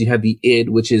sides. You have the id,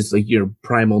 which is like your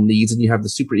primal needs, and you have the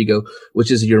super ego, which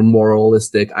is your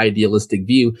moralistic, idealistic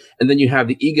view. And then you have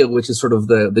the ego, which is sort of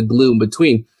the glue in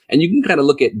between. And you can kind of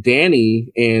look at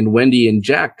Danny and Wendy and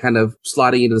Jack kind of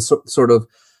slotting into the sort of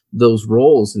those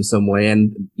roles in some way,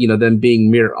 and them being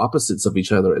mirror opposites of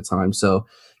each other at times. So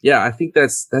yeah, I think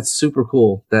that's super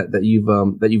cool that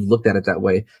you've looked at it that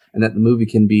way, and that the movie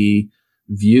can be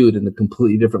viewed in a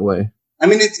completely different way. I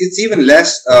mean, it's even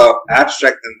less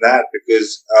abstract than that,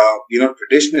 because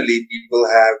traditionally people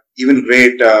have, even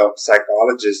great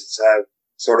psychologists have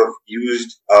sort of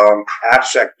used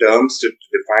abstract terms to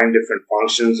define different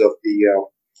functions of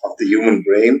the human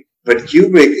brain. But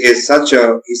Kubrick is such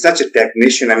a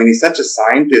technician. I mean, he's such a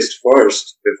scientist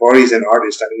first before he's an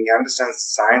artist. I mean, he understands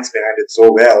the science behind it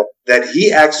so well that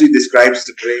he actually describes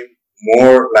the brain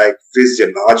more like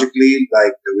physiologically,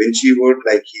 like Da Vinci would.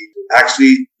 Like he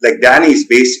actually, like Danny is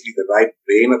basically the right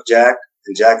brain of Jack,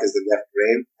 and Jack is the left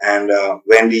brain, and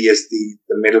Wendy is the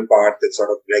middle part that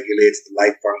sort of regulates the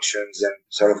light functions and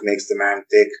sort of makes the man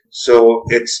tick. So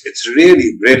it's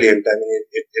really brilliant. I mean,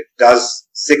 it does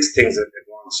 6 things at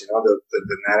once.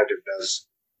 The narrative does.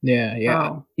 Yeah.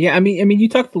 Wow. Yeah. I mean, you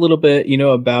talked a little bit,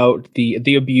 about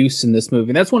the abuse in this movie.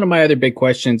 And that's one of my other big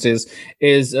questions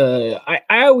I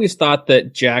always thought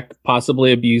that Jack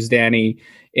possibly abused Danny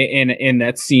in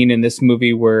that scene in this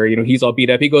movie where, he's all beat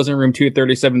up. He goes in room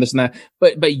 237, this and that.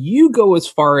 But you go as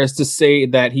far as to say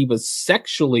that he was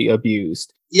sexually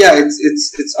abused. Yeah,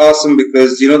 it's awesome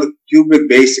because, the Kubrick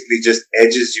basically just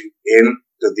edges you in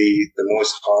to the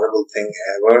most horrible thing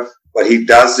ever. But he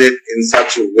does it in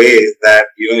such a way that,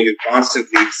 you're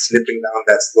constantly slipping down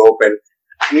that slope, and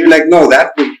you're like, no,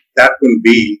 that couldn't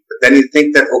be. But then you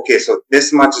think that, okay, so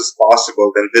this much is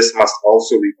possible, then this must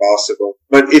also be possible.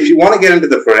 But if you want to get into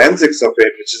the forensics of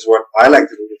it, which is what I like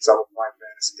to do with some of my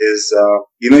friends, is,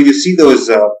 you see those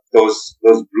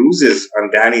bruises on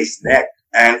Danny's neck,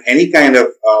 and any kind of,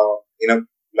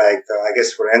 I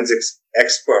guess forensics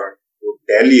expert will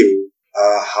tell you,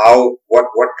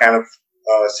 what kind of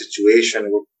situation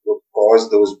would cause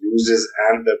those bruises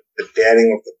and the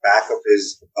tearing of the back of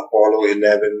his Apollo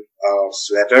 11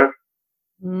 sweater.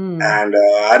 And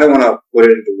I don't want to put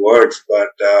it into words, but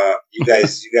you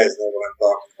guys know what I'm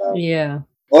talking about. Yeah.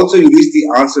 Also, you reach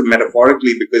the answer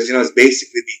metaphorically because it's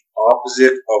basically the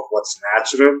opposite of what's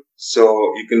natural. So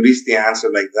you can reach the answer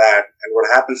like that. And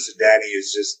what happens to Danny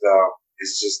is just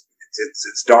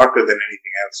it's darker than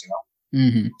anything else.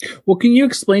 Mm-hmm. Well, can you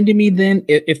explain to me then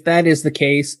if that is the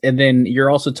case, and then you're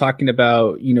also talking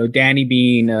about, Danny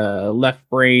being left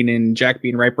brain and Jack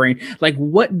being right brain, like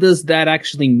what does that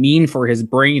actually mean for his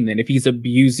brain then? If he's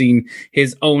abusing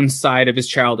his own side of his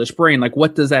childish brain, like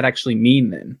what does that actually mean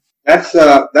then? That's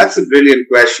a brilliant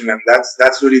question, and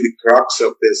that's really the crux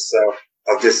of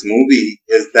this movie.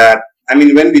 Is that, I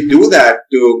mean, when we do that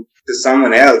to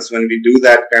someone else, when we do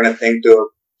that kind of thing to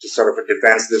sort of a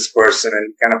defenseless person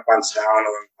and kind of punch down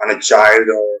on a child,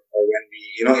 or when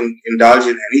we indulge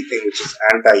in anything which is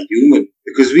anti-human,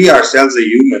 because we ourselves are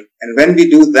human, and when we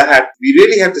do that, we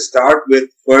really have to start with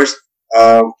first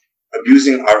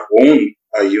abusing our own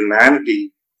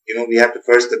humanity. We have to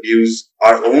first abuse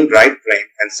our own right brain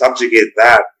and subjugate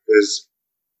that, because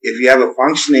if you have a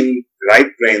functioning right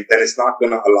brain, then it's not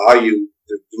going to allow you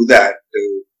to do that,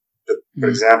 to for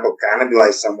example,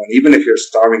 cannibalize someone, even if you're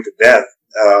starving to death.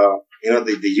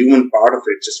 The human part of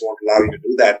it just won't allow you to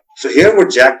do that. So here what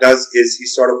Jack does is he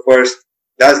sort of first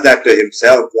does that to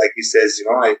himself. Like he says,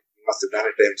 I must have done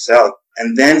it to himself.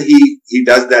 And then he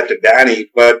does that to Danny.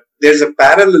 But there's a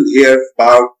parallel here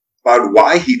about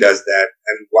why he does that,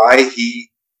 and why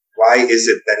is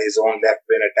it that his own left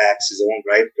brain attacks his own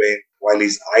right brain while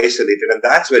he's isolated. And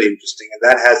that's very interesting. And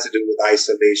that has to do with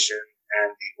isolation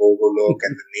and the overlook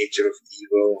and the nature of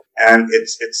evil. And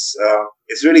it's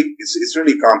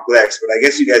really complex, but I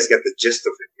guess you guys get the gist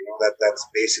of it. That's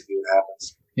basically what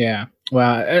happens. Yeah.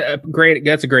 Wow. Great.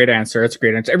 That's a great answer. That's a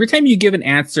great answer. Every time you give an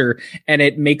answer and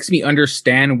it makes me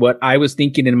understand what I was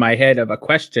thinking in my head of a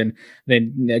question,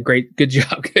 then great. Good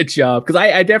job. Good job. Because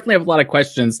I definitely have a lot of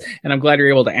questions, and I'm glad you're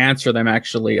able to answer them,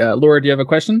 actually. Laura, do you have a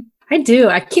question? I do.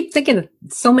 I keep thinking of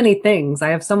so many things. I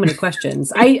have so many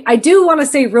questions. I do want to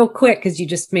say real quick, because you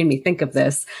just made me think of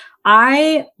this.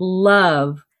 I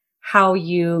love how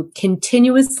you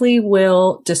continuously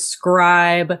will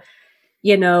describe,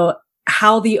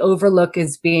 how the Overlook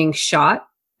is being shot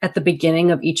at the beginning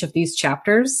of each of these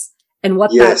chapters and what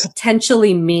that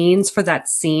potentially means for that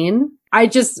scene.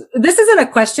 This isn't a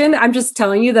question. I'm just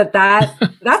telling you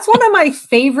that's one of my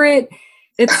favorite.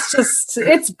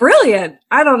 It's brilliant.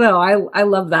 I don't know. I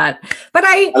love that. But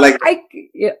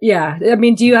yeah. I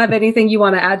mean, do you have anything you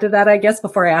want to add to that, I guess,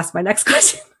 before I ask my next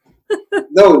question?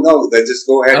 No, then just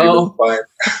go ahead. Oh.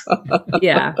 Fine.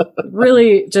 Yeah.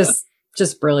 Really just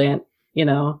brilliant.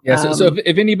 Yeah. So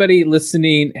if anybody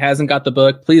listening hasn't got the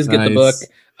book, please get the book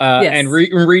and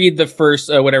read the first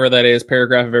whatever that is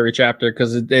paragraph of every chapter,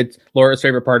 because it's Laura's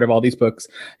favorite part of all these books.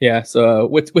 Yeah. So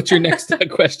what's your next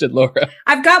question, Laura?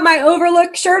 I've got my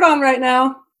Overlook shirt on right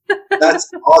now. That's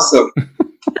awesome.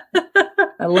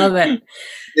 I love it.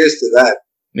 Cheers to that.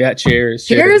 Yeah. Cheers.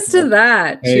 Cheers to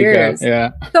that. Cheers. Yeah.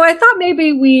 So I thought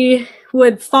maybe we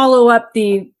would follow up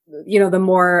the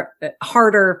more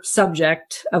harder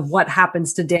subject of what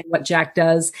happens to Dan, what Jack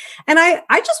does. And I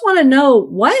just want to know,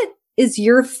 what is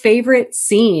your favorite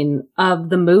scene of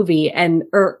the movie? And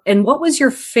what was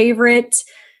your favorite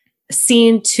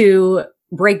scene to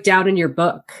break down in your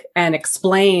book and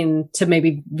explain to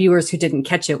maybe viewers who didn't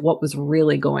catch it what was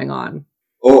really going on?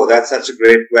 Oh, that's such a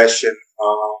great question.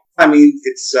 I mean,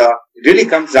 it really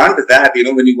comes down to that.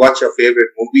 When you watch your favorite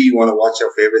movie, you want to watch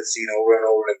your favorite scene over and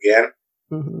over again.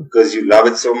 Mm-hmm. Because you love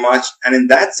it so much. And in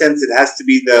that sense, it has to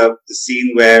be the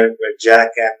scene where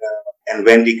Jack and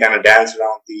Wendy kind of dance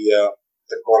around the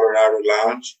Colorado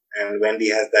Lounge, and Wendy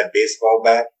has that baseball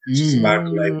bat. She's about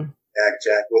to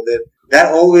Jack with it.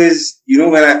 That always,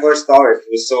 when I first saw it,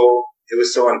 it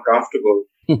was so uncomfortable.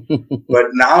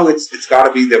 But now it's got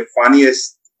to be the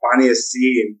funniest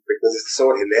scene, because it's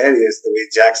so hilarious the way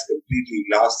Jack's completely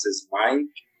lost his mind,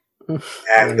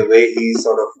 and the way he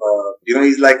sort of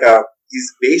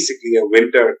he's basically a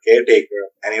winter caretaker,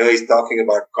 and he's talking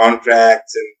about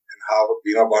contracts and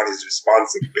how about his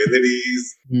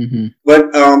responsibilities. Mm-hmm.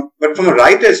 But from a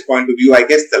writer's point of view, I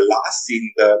guess the last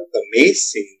scene, the maze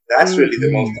scene, that's really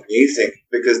the most amazing,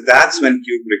 because that's when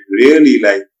Kubrick really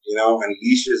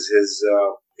unleashes his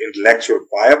intellectual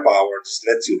firepower, just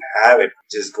lets you have it,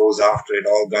 just goes after it,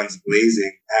 all guns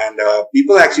blazing. And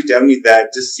people actually tell me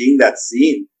that just seeing that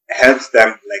scene helps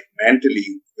them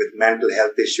mentally, with mental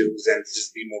health issues, and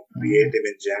just be more creative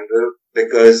in general,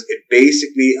 because it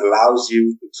basically allows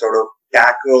you to sort of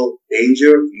tackle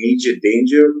immediate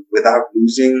danger, without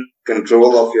losing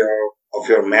control of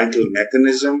your mental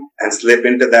mechanism, and slip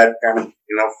into that kind of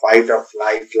fight or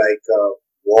flight,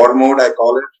 war mode, I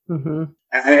call it. Mm-hmm.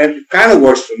 And it kind of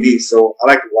works for me, so I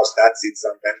like to watch that scene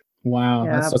sometimes. Wow,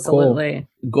 yeah, that's absolutely.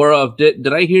 So cool. Gaurav,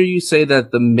 did I hear you say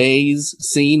that the maze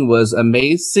scene was a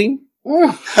maze scene?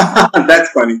 That's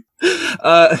funny.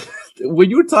 When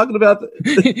you were talking about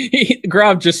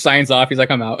Gaurav just signs off. He's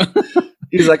like, I'm out.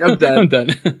 He's like, I'm done. I'm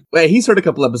done. Wait, he's heard a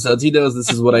couple episodes. He knows this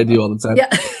is what I do all the time.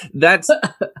 Yeah. That's,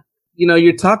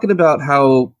 you're talking about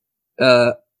how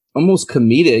almost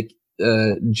comedic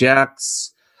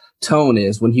Jack's tone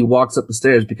is when he walks up the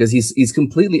stairs, because he's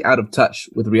completely out of touch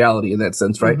with reality in that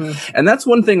sense, right? Mm-hmm. And that's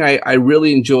one thing I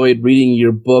really enjoyed reading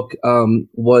your book,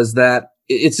 was that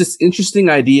it's this interesting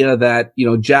idea that,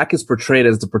 Jack is portrayed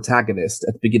as the protagonist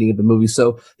at the beginning of the movie.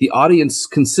 So the audience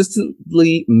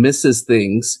consistently misses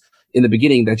things in the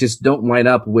beginning that just don't line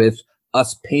up with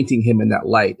us painting him in that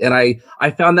light. And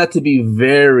I found that to be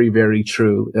very, very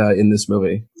true in this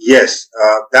movie. Yes,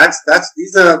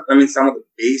 these are, some of the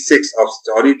basics of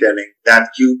storytelling that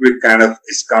Kubrick kind of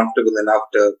is comfortable enough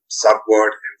to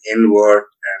subvert and invert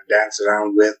and dance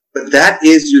around with. But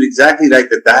you're exactly right,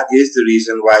 that is the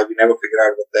reason why we never figure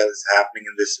out what the hell is happening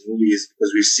in this movie, is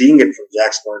because we're seeing it from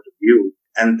Jack's point of view.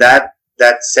 And that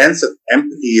sense of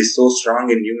empathy is so strong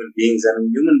in human beings.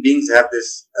 Human beings have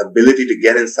this ability to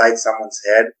get inside someone's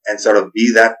head and sort of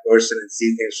be that person and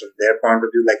see things from their point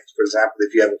of view. Like, for example,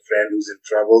 if you have a friend who's in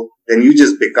trouble, then you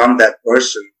just become that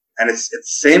person. And it's the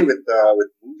same with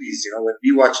movies. When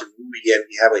we watch a movie and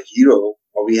we have a hero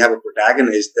or we have a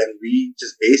protagonist, then we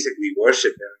just basically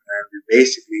worship him and we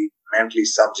basically mentally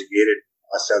subjugated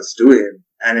ourselves to him.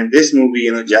 And in this movie,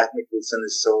 Jack Nicholson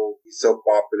is he's so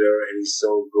popular and he's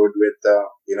so good with,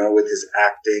 with his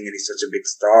acting, and he's such a big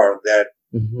star that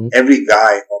every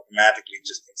guy automatically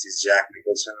just thinks he's Jack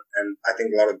Nicholson. And I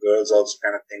think a lot of girls also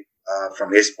kind of think,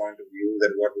 from his point of view,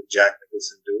 that what would Jack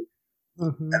Nicholson do?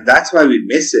 And that's why we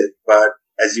miss it. But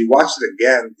as you watch it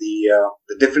again,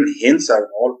 the different hints are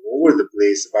all over the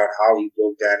place about how he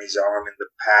broke Danny's arm in the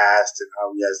past and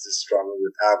how he has this struggle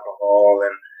with alcohol.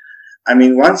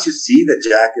 And once you see that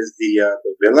Jack is the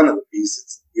villain of the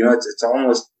piece, it's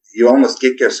almost, you almost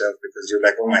kick yourself, because you're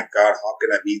like, oh my God, how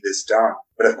can I be this dumb?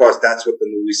 But of course, that's what the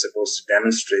movie's supposed to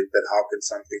demonstrate, that how can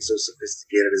something so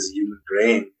sophisticated as a human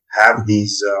brain have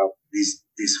these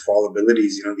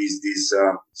fallibilities, these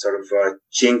sort of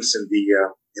chinks in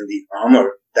the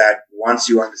armor, that once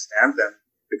you understand them,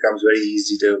 it becomes very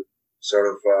easy to sort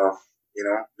of,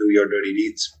 do your dirty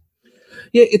deeds.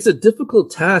 Yeah, it's a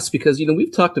difficult task because,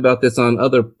 we've talked about this on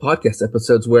other podcast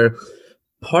episodes where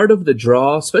part of the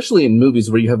draw, especially in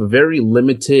movies where you have a very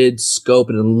limited scope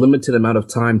and a limited amount of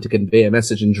time to convey a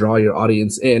message and draw your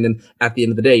audience in. And at the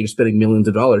end of the day, you're spending millions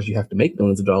of dollars. You have to make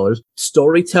millions of dollars.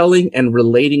 Storytelling and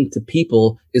relating to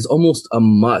people is almost a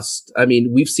must.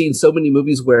 We've seen so many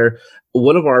movies where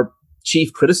one of our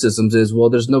chief criticisms is, well,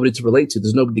 there's nobody to relate to.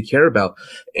 There's nobody to care about.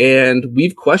 And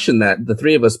we've questioned that, the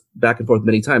three of us, back and forth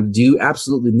many times. Do you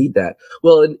absolutely need that?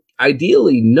 Well,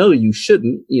 ideally, no, you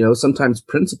shouldn't. Sometimes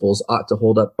principles ought to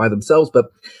hold up by themselves, but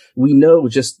we know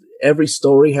just every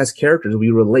story has characters.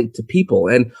 We relate to people.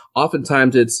 And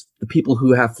oftentimes it's the people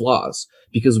who have flaws,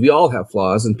 because we all have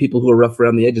flaws, and people who are rough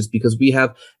around the edges because we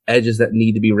have edges that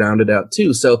need to be rounded out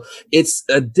too. So it's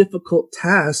a difficult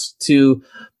task to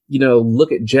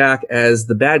look at Jack as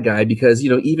the bad guy, because,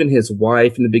 even his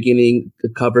wife in the beginning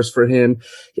covers for him.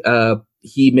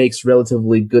 He makes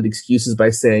relatively good excuses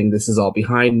by saying this is all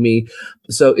behind me.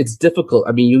 So it's difficult.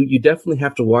 You definitely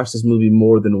have to watch this movie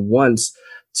more than once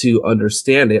to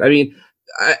understand it.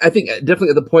 I think definitely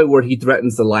at the point where he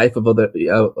threatens the life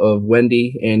of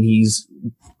Wendy and he's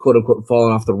quote unquote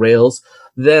fallen off the rails,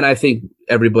 then I think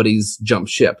everybody's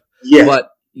jumped ship. Yeah. But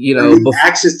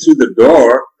access through the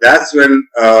door, that's when,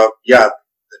 the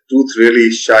truth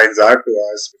really shines out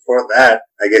to us. Before that,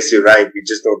 I guess you're right. We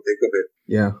just don't think of it.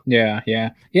 Yeah.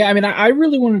 I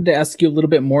really wanted to ask you a little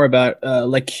bit more about,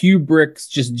 Kubrick's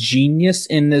just genius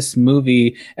in this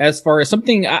movie, as far as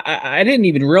something I didn't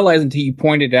even realize until you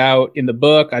pointed out in the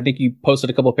book. I think you posted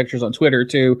a couple of pictures on Twitter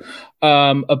too,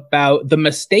 about the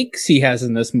mistakes he has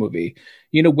in this movie.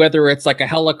 Whether it's like a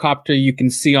helicopter you can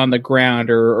see on the ground,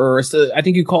 or I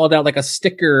think you called out like a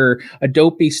sticker, a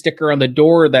dopey sticker on the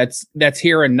door that's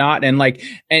here and not. And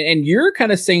and you're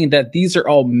kind of saying that these are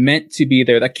all meant to be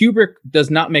there, that Kubrick does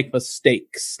not make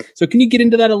mistakes. So can you get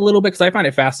into that a little bit? Because I find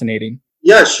it fascinating.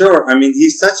 Yeah, sure.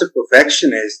 He's such a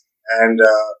perfectionist, and,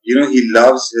 he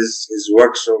loves his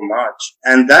work so much.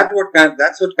 And that's what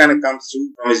kind of comes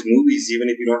through from his movies, even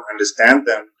if you don't understand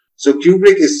them. So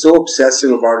Kubrick is so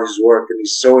obsessive about his work, and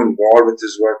he's so involved with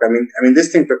his work.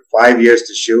 This thing took 5 years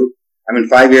to shoot.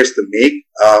 5 years to make,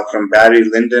 from Barry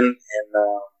Lyndon in,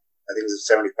 I think it was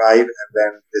 75, and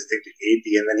then this thing took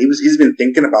 80. And then he's been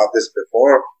thinking about this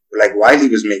before, while he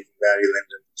was making Barry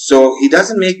Lyndon. So he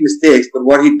doesn't make mistakes, but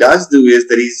what he does do is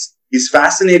that he's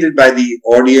fascinated by the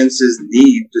audience's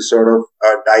need to sort of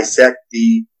dissect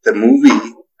the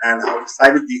movie, and how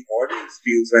excited the audience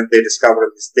feels when they discover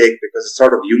a mistake, because it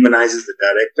sort of humanizes the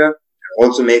director.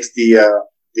 Also makes the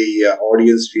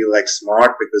audience feel like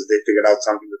smart because they figured out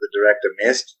something that the director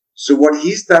missed. So what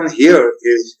he's done here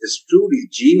is truly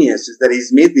genius, is that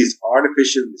he's made these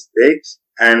artificial mistakes.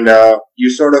 And you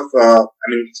sort of,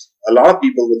 a lot of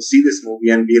people would see this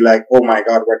movie and be like, oh my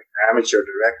God, what an amateur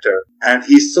director. And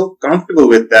he's so comfortable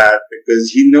with that because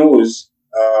he knows,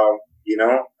 and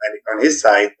on his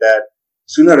side that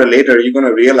sooner or later you're going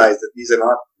to realize that these are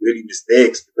not really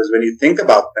mistakes, because when you think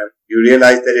about them, you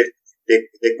realize that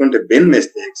they couldn't have been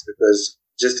mistakes because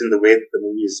just in the way that the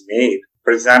movie is made.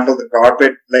 For example, the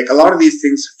carpet, like a lot of these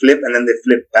things flip and then they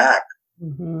flip back.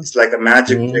 Mm-hmm. It's like a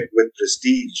magic trick with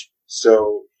Prestige.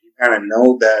 So you kind of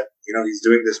know that, he's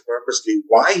doing this purposely.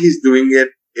 Why he's doing it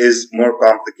is more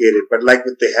complicated. But like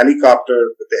with the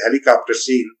helicopter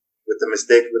scene, with the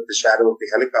mistake with the shadow of the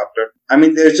helicopter,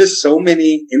 there's just so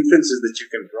many inferences that you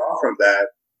can draw from that.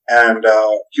 And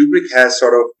Kubrick has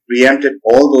sort of preempted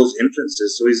all those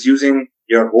inferences. So he's using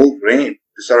your whole brain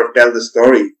to sort of tell the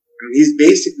story. He's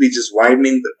basically just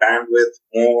widening the bandwidth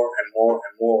more and more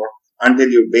and more until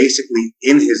you're basically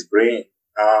in his brain.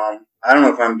 I don't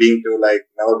know if I'm being too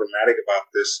melodramatic about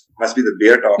this. Must be the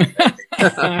beer talk.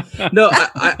 No,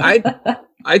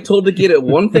 I totally get it.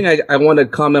 One thing I want to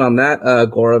comment on that,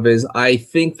 Gaurav, is I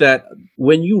think that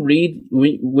when you're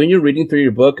reading through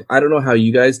your book, I don't know how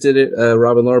you guys did it,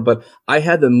 Rob and Laura, but I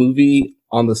had the movie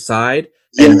on the side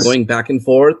and going back and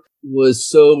forth was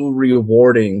so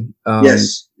rewarding.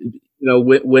 Yes.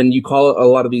 When you call a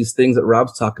lot of these things that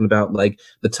Rob's talking about, like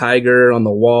the tiger on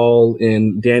the wall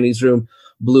in Danny's room,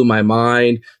 blew my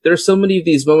mind. There are so many of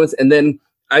these moments. And then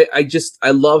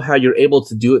I love how you're able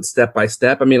to do it step by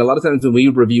step. A lot of times when we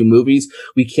review movies,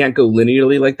 we can't go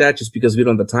linearly like that just because we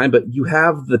don't have the time, but you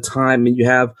have the time and you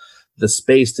have the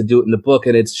space to do it in the book.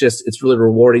 And it's really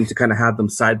rewarding to kind of have them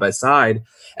side by side.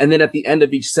 And then at the end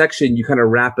of each section, you kind of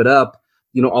wrap it up,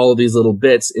 all of these little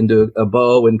bits into a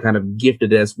bow and kind of gift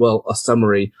it as well, a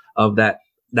summary of that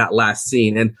last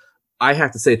scene. And I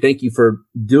have to say thank you for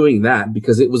doing that,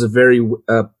 because it was a very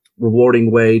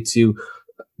rewarding way to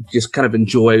just kind of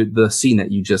enjoy the scene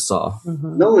that you just saw.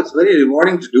 Mm-hmm. No, it's very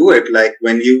rewarding to do it. Like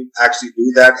when you actually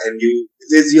do that and you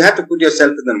have to put yourself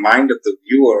in the mind of the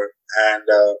viewer, and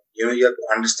you have to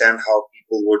understand how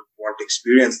people would want to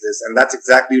experience this. And that's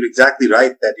exactly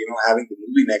right, that having the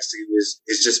movie next to you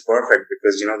is just perfect,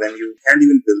 because then you can't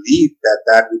even believe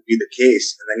that would be the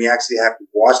case, and then you actually have to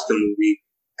watch the movie,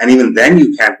 and even then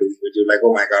you can't believe it. You're like,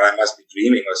 oh my God, I must be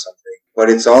dreaming or something. But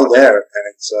it's all there,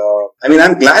 and it's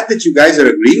I'm glad that you guys are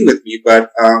agreeing with me,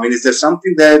 but is there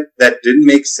something that didn't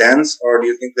make sense, or do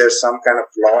you think there's some kind of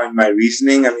flaw in my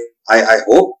reasoning? I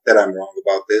hope that I'm wrong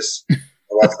about this.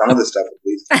 About some of the stuff, at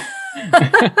least.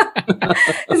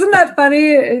 Isn't that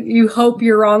funny? You hope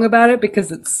you're wrong about it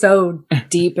because it's so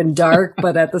deep and dark,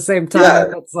 but at the same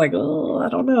time, it's like, oh, I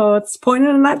don't know. It's pointing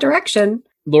in that direction.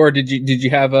 Laura, could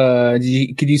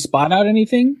you spot out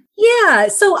anything? Yeah.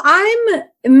 So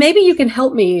maybe you can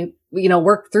help me,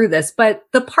 work through this, but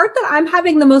the part that I'm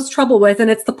having the most trouble with,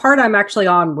 and it's the part I'm actually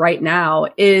on right now,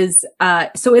 is,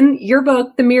 so in your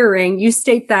book, The Mirroring, you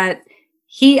state that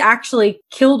he actually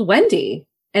killed Wendy,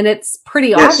 and it's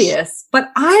pretty obvious,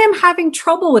 but I am having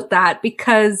trouble with that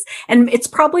and it's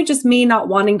probably just me not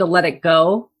wanting to let it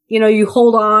go. You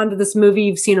hold on to this movie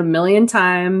you've seen a million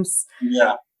times.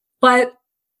 Yeah. But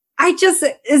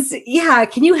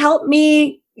can you help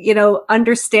me,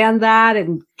 understand that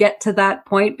and get to that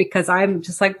point? Because I'm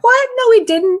just like, what? No, he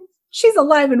didn't. She's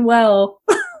alive and well.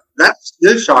 That's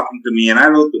still shocking to me. And I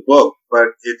wrote the book, but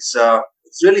it's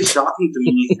really shocking to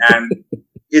me. And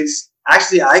it's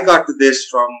actually, I got to this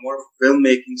from more of a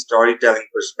filmmaking storytelling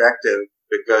perspective,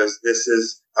 because this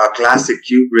is a classic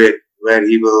Kubrick, where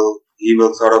he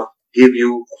will sort of give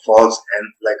you a false end,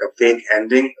 like a fake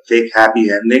ending, a fake happy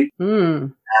ending.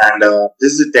 Mm. And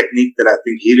this is a technique that I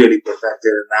think he really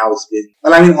perfected. And now it's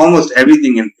been, almost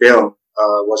everything in film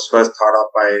was first thought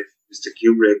up by Mr.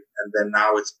 Kubrick, and then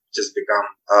now it's just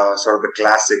become sort of the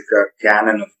classic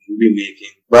canon of movie making.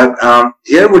 But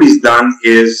here what he's done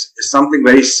is something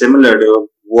very similar to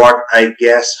what I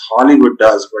guess Hollywood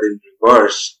does, but in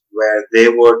reverse, where they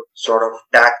would sort of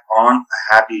tack on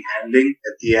a happy ending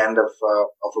at the end of a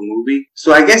movie.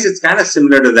 So I guess it's kind of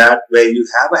similar to that, where you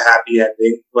have a happy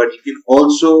ending, but you can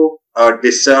also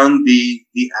discern the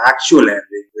actual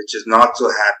ending, which is not so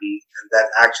happy, and that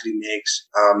actually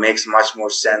makes much more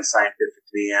sense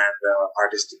scientifically and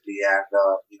artistically and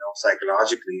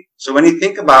psychologically. So when you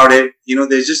think about it,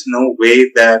 there's just no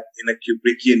way that in a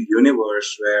Kubrickian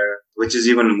universe, which is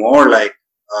even more like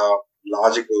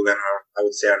logical than I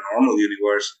would say our normal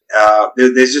universe,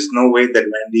 there's just no way that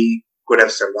Wendy could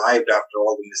have survived after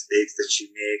all the mistakes that she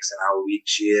makes and how weak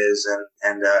she is,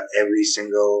 and every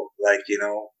single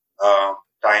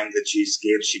time that she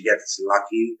escapes, she gets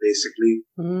lucky. Basically,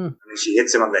 I mean, she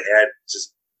hits him on the head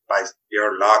just by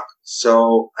pure luck.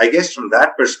 So I guess from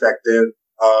that perspective,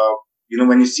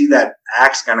 when you see that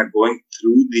axe kind of going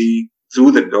through the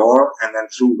door and then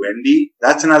through Wendy,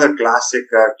 that's another classic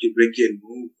Kubrickian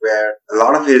move where a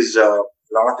lot of his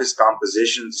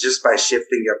compositions, just by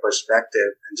shifting your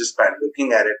perspective and just by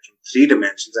looking at it from 3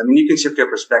 dimensions. I mean, you can shift your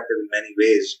perspective in many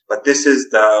ways, but this is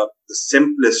the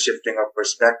simplest shifting of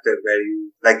perspective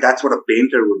where that's what a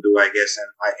painter would do, I guess. And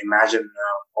I imagine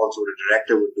also what a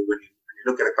director would do when you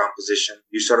look at a composition.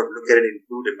 You sort of look at it in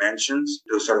 2 dimensions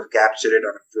to sort of capture it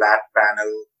on a flat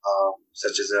panel,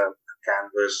 such as a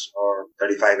canvas or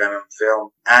 35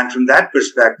 film. And from that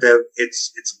perspective,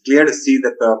 it's clear to see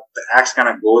that the axe kind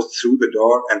of goes through the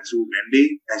door and through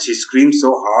Wendy, and she screams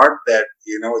so hard that,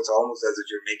 it's almost as if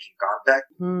you're making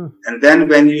contact. And then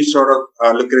when you sort of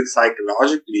look at it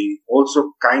psychologically,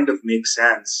 also kind of makes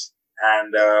sense.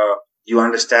 And, you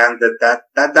understand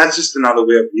that's just another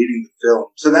way of reading the film.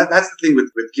 So that's the thing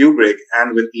with Kubrick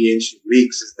and with the ancient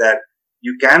Greeks, is that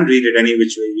you can read it any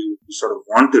which way you sort of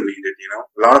want to read it,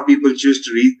 A lot of people choose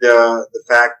to read the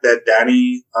fact that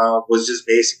Danny was just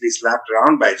basically slapped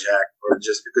around by Jack, or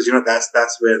just because,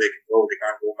 that's where they can go. They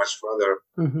can't go much further.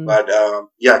 Mm-hmm. But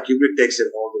Kubrick takes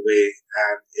it all the way,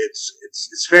 and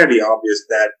it's fairly obvious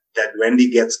that Wendy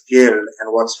gets killed.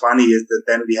 And what's funny is that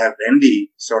then we have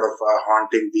Wendy sort of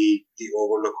haunting the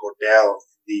Overlook Hotel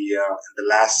in the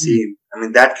last scene. I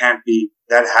mean, that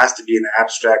has to be an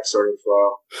abstract sort of,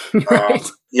 right.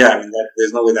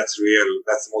 There's no way that's real.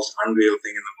 That's the most unreal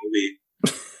thing in the movie.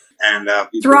 And,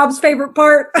 it's Rob's favorite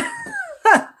part.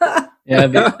 Yeah,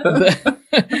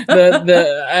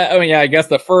 I guess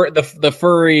the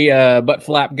furry butt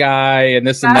flap guy and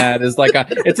this and that is like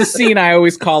it's a scene I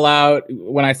always call out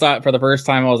when I saw it for the first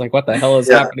time. I was like, what the hell is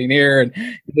happening here? And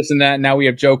this and that. Now we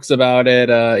have jokes about it,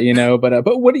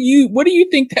 but what do you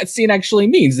think that scene actually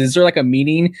means? Is there like a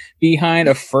meaning behind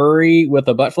a furry with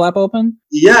a butt flap open?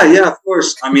 Yeah, of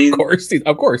course. I mean, of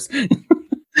course.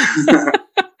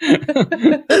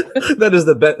 That is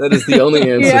the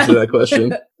only answer to that question.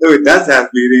 No, it does have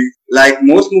meaning. Like,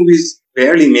 most movies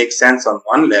barely make sense on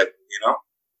one level,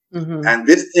 Mm-hmm. And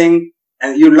this thing,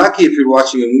 and you're lucky if you're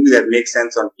watching a movie that makes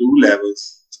sense on 2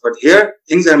 levels. But here,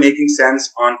 things are making sense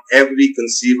on every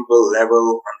conceivable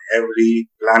level, on every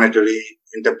planetary,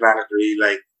 interplanetary,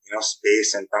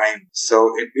 space and time.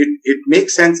 So it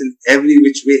makes sense in every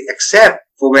which way, except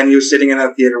for when you're sitting in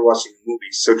a theater watching a movie.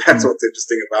 So that's what's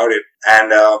interesting about it.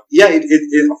 And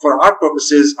it for our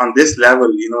purposes on this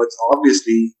level, it's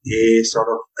obviously a sort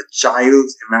of a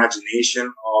child's imagination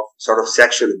of sort of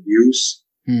sexual abuse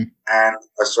and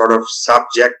a sort of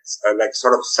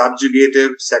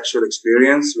subjugative sexual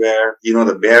experience where,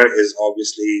 the bear is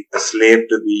obviously a slave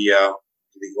to the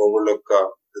Overlook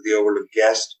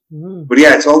guest. But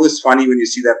it's always funny when you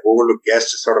see that Overlook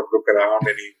guest just sort of look around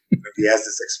and he has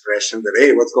this expression that,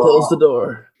 hey, what's going on? Close the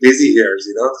door. Busy here,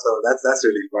 so that's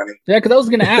really funny. Yeah, because I was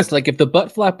going to ask, if the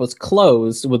butt flap was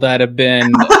closed, would that have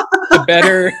been a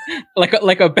better,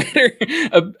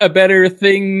 a better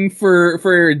thing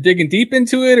for digging deep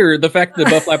into it, or the fact that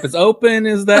the butt flap is open,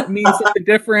 does that mean something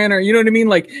different, or you know what I mean?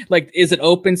 Like is it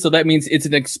open, so that means it's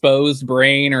an exposed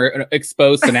brain or an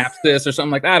exposed synapses or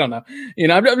something like that? I don't know.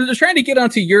 I'm just trying to get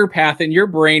onto your path and your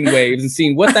brain waves and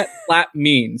seeing what that flap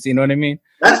means. You know what I mean?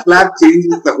 That flap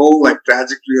changes the whole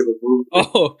trajectory of the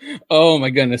movie. Oh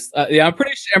my goodness! I'm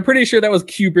pretty sure that was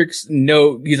Kubrick's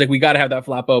note. He's like, we got to have that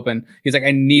flap open. He's like, I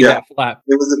need that flap.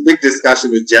 There was a big discussion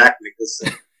with Jack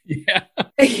Nicholson. Yeah.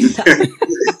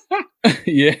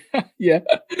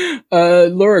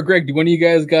 Laura, Greg, one of you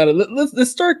guys got it? Let's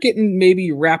start getting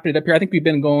maybe wrapping it up here. I think we've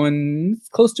been going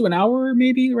close to an hour,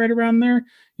 maybe right around there.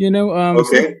 Okay.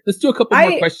 So let's do a couple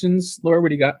more questions. Laura, what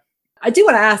do you got? I do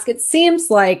want to ask, it seems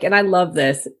like, and I love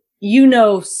this, you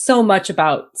know so much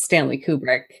about Stanley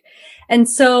Kubrick. And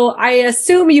so I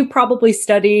assume you probably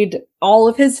studied all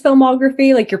of his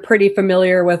filmography. Like, you're pretty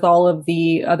familiar with all of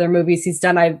the other movies he's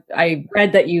done. I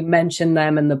read that you mentioned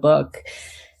them in the book.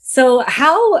 So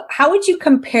how would you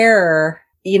compare,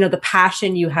 the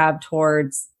passion you have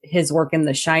towards his work in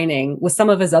The Shining with some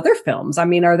of his other films? I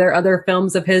mean, are there other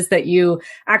films of his that you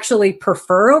actually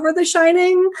prefer over The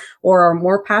Shining or are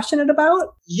more passionate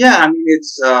about? Yeah, I mean,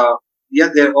 it's,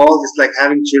 they're all just like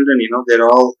having children, they're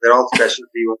all special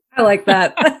to you. I like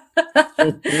that.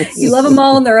 You love them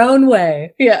all in their own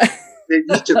way. Yeah.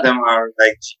 Each of them are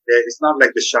it's not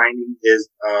like The Shining is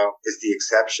the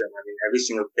exception. I mean, every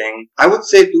single thing. I would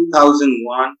say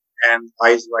 2001 and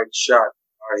Eyes Wide Shut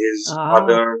are his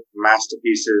other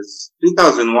masterpieces.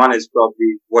 2001 is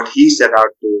probably what he set out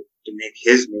to make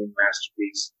his main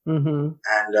masterpiece.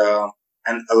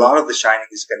 And a lot of The Shining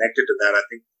is connected to that. I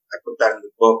think I put that in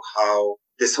the book, how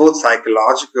this whole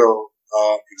psychological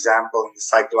example and the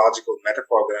psychological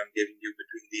metaphor that I'm giving you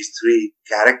between these three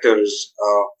characters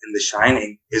in The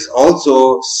Shining is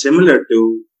also similar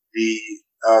to the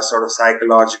sort of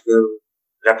psychological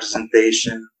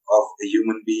representation of the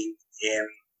human being in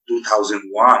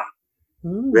 2001,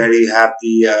 where you have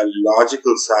the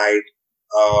logical side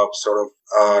sort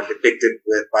of depicted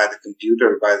by the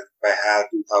computer by HAL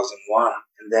 2001,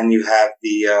 and then you have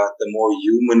the more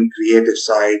human creative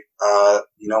side,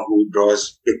 who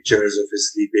draws pictures of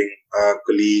his sleeping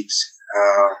colleagues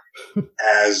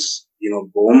as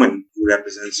Bowman, who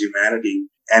represents humanity,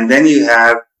 and then you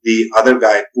have the other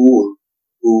guy, Poole,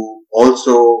 who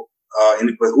also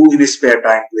who in his spare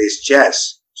time plays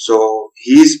chess. So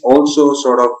he's also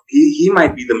sort of, he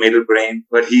might be the middle brain,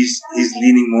 but he's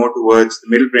leaning more towards, the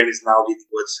middle brain is now leaning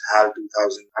towards HAL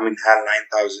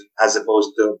 9,000, as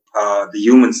opposed to the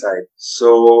human side.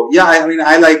 So yeah, I went off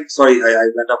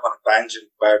on a tangent,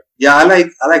 but yeah, I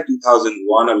like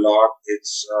 2001 a lot.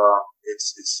 It's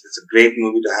a great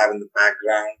movie to have in the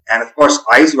background. And of course,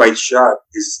 Eyes Wide Shut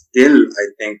is still, I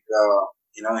think,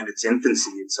 in its infancy.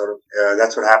 It's sort of,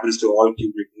 that's what happens to all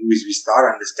Kubrick movies. We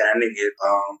start understanding it,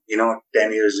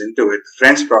 10 years into it. The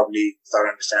French probably start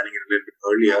understanding it a little bit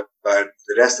earlier, but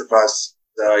the rest of us,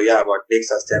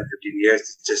 takes us 10, 15 years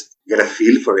to just get a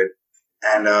feel for it.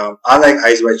 And, I like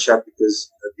Eyes Wide Shut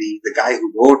because the guy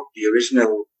who wrote the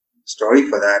original story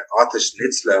for that, Arthur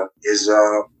Schnitzler, is,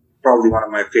 probably one of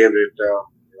my favorite,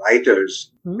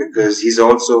 writers, because he's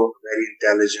also a very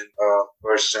intelligent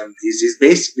person. He's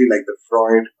basically like the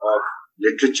Freud of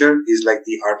literature. He's like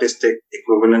the artistic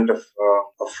equivalent of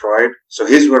Freud. So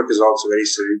his work is also very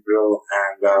cerebral,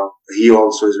 and he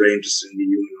also is very interested in the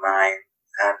human mind.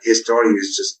 And his story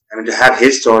is just, to have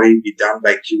his story be done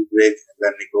by Kubrick and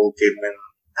then Nicole Kidman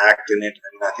act in it,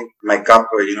 and I think my cup,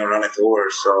 runneth over.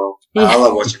 So I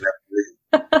love watching that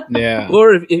movie. Yeah.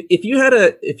 Or if you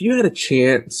had a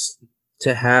chance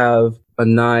to have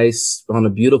on a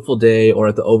beautiful day or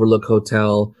at the Overlook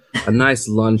Hotel, a nice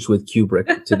lunch with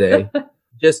Kubrick today,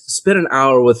 just spend an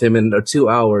hour with him or 2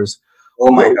 hours.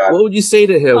 Oh my God. What would you say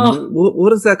to him? What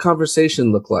does that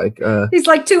conversation look like? He's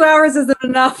like, 2 hours isn't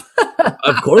enough.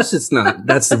 Of course it's not.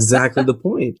 That's exactly the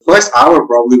point. First hour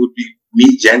probably would be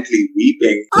me gently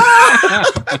weeping.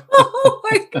 Oh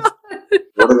my God.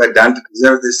 What have I done to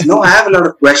deserve this? No, I have a lot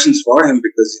of questions for him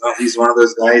because, he's one of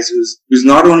those guys who's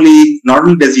not only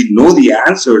does he know the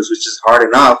answers, which is hard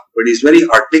enough, but he's very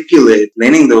articulate,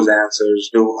 explaining those answers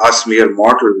to us mere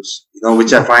mortals,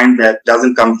 which I find that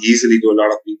doesn't come easily to a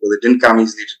lot of people. It didn't come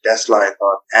easily to Tesla, I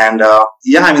thought. And,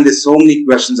 there's so many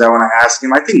questions I want to ask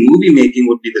him. I think movie making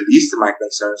would be the least of my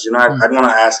concerns. I'd want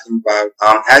to ask him about,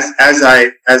 as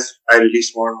I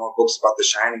release more and more books about The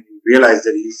Shining, you realize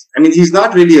that he's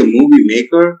not really a movie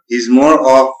maker. He's more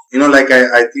of, like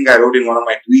I think I wrote in one of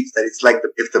my tweets that it's like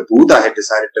if the Buddha had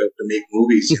decided to make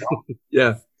movies,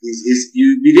 Yeah.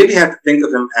 We really have to think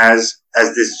of him as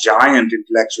this giant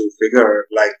intellectual figure,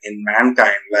 like in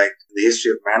mankind, like the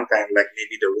history of mankind, like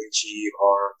maybe Da Vinci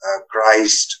or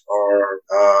Christ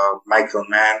or Michael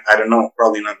Mann. I don't know,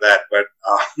 probably not that, but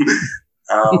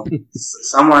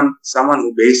someone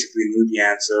who basically knew the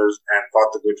answers and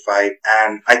fought the good fight.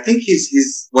 And I think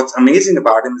what's amazing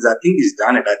about him is I think he's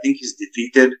done it. I think he's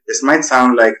defeated. This might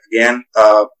sound like, again,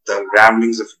 the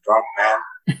ramblings of a drunk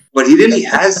man, but he really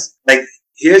has,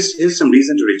 here's some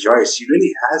reason to rejoice. He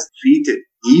really has defeated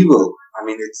evil.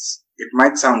 It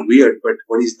might sound weird, but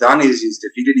what he's done is he's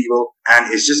defeated evil,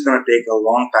 and it's just going to take a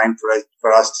long time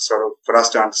for us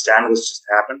to understand what's just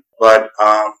happened. But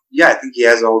I think he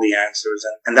has all the answers,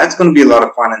 and that's going to be a lot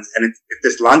of fun. And if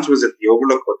this lunch was at the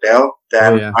Overlook Hotel,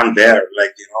 then I'm there,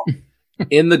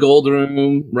 in the gold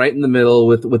room, right in the middle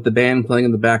with the band playing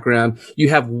in the background. You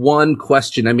have one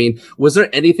question. Was there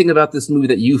anything about this movie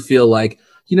that you feel like,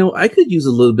 I could use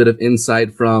a little bit of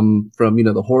insight from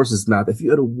the horse's mouth? If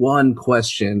you had one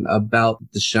question about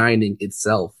The Shining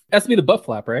itself. It has to be the butt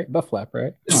flap, right? Butt flap,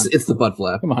 right? It's the butt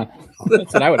flap. Come on.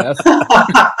 That's what I would ask. Yeah,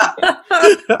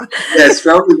 it's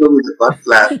probably going with the butt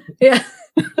flap. Yeah.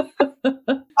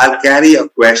 I'll carry a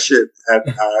question, and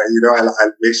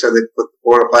I'll make sure that the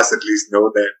four of us at least know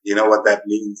that what that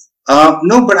means.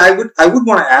 No, but I would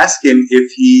want to ask him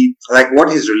if he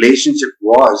what his relationship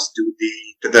was to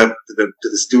the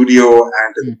studio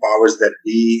and to the powers that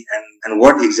be, and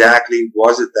what exactly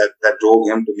was it that drove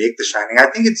him to make The Shining. I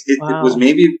think it was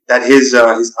maybe that his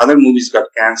other movies got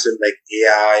canceled, like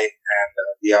AI and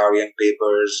the Aryan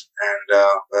Papers,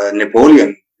 and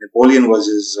Napoleon. Napoleon was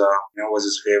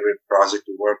his favorite project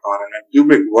to work on. And when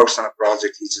Kubrick works on a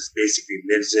project, he just basically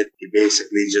lives it. He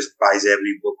basically just buys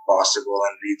every book possible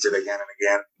and reads it again and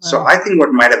again. Wow. So I think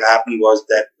what might have happened was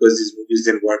that because these movies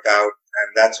didn't work out,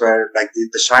 and that's where like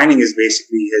the Shining is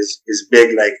basically his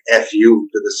big like FU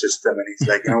to the system. And he's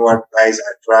like, you know what, guys,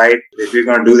 I tried. If you're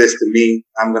going to do this to me,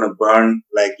 I'm going to burn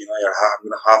like, I'm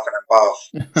going to half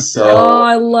and puff. So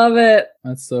I love it.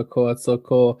 That's so cool. That's so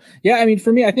cool. Yeah. I mean,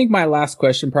 for me, I think my last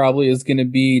question probably is going to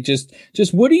be just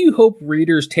what do you hope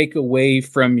readers take away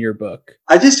from your book?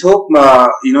 I just hope,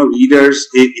 readers,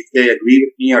 if they agree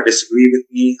with me or disagree with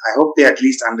me, I hope they at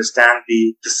least understand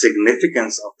the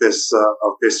significance of this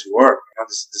work.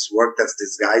 This work that's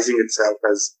disguising itself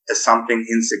as something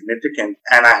insignificant.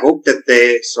 And I hope that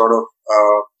they sort of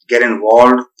get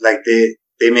involved, like they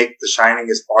make The Shining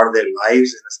as part of their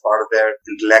lives and as part of their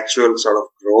intellectual sort of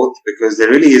growth, because there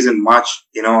really isn't much,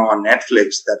 on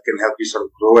Netflix that can help you sort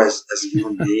of grow as a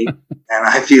human being. And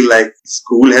I feel like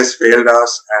school has failed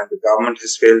us and the government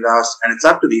has failed us, and it's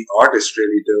up to the artist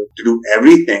really to do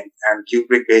everything. And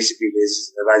Kubrick basically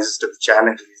rises to the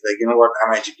challenge. He's like, you know what,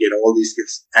 I'm going to educate all these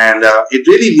kids. And it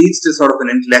really leads to sort of an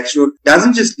intellectual,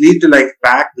 doesn't just lead to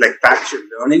factual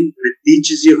learning, but it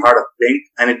teaches you how to think,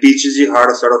 and it teaches you how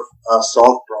to sort of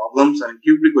solve problems. And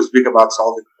Kubrick was big about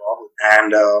solving problems.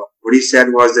 And what he said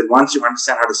was that once you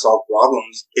understand how to solve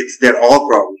problems, they're all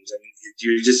problems. I mean,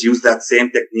 you just use that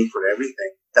same technique for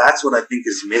everything. That's what I think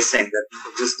is missing, that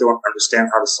people just don't understand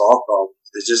how to solve problems.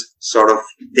 They just sort of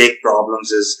take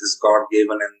problems as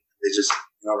God-given and they just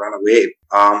run away.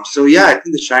 So yeah, I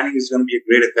think The Shining is going to be a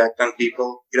great effect on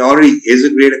people. It already is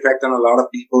a great effect on a lot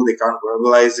of people. They can't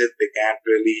verbalize it. They can't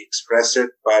really express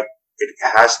it, but it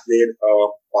has played a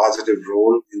positive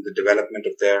role in the development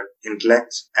of their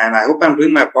intellect. And I hope I'm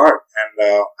doing my part. And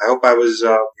I hope I was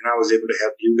able to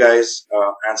help you guys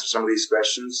answer some of these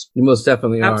questions. You most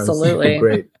definitely are. Absolutely.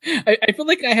 Great. I feel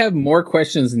like I have more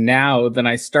questions now than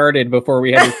I started before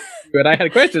we had but I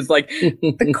had questions like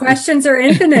the questions are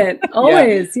infinite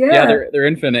always. Yeah, they're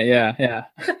infinite. Yeah.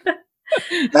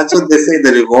 That's what they say.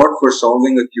 The reward for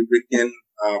solving a Kubrickian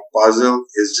puzzle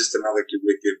is just another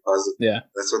Kubrickian puzzle. Yeah,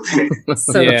 that's what they.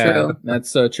 True. That's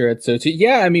so true. It's so true.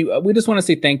 Yeah, I mean, we just want to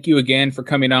say thank you again for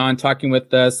coming on, talking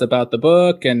with us about the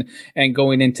book, and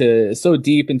going into so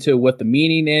deep into what the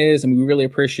meaning is, and we really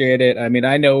appreciate it. I mean,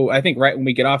 I think right when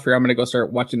we get off here, I'm going to go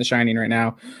start watching The Shining right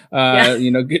now.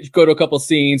 Go to a couple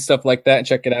scenes, stuff like that, and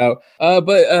check it out.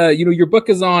 But your book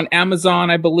is on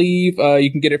Amazon, I believe. You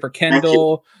can get it for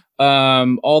Kindle.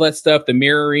 All that stuff, the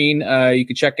mirroring, you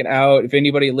can check it out. If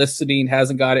anybody listening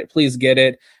hasn't got it, please get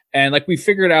it. And like we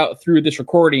figured out through this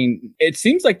recording, it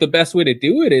seems like the best way to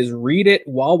do it is read it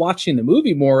while watching the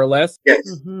movie, more or less. Yes.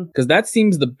 Because that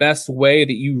seems the best way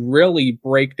that you really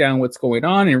break down what's going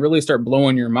on and really start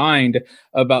blowing your mind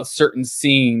about certain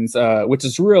scenes, which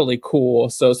is really cool.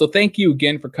 So thank you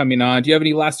again for coming on. Do you have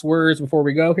any last words before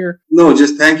we go here? No,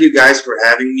 just thank you guys for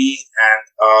having me.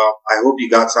 And I hope you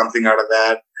got something out of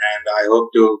that. And I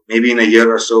hope to maybe in a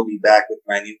year or so be back with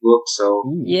my new book.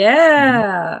 So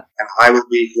yeah, and I will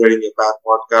be hearing your back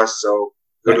podcast. So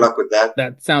good luck with that.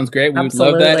 That sounds great. We would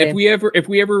love that. If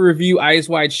we ever review Eyes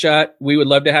Wide Shut, we would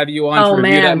love to have you on to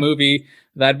review that movie.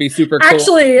 That'd be super cool.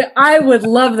 Actually, I would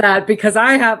love that because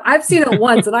I've seen it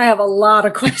once and I have a lot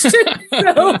of questions. So. I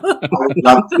would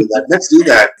love to do that. Let's do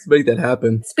that. Let's make that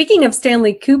happen. Speaking of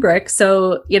Stanley Kubrick,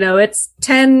 so, it's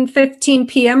 10:15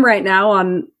 p.m. right now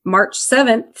on March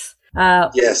 7th.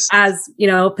 Yes. As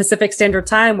Pacific Standard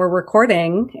Time, we're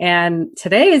recording, and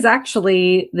today is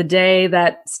actually the day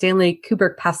that Stanley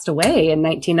Kubrick passed away in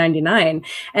 1999.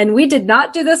 And we did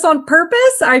not do this on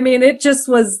purpose. I mean, it just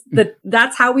was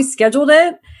that's how we scheduled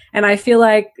it. And I feel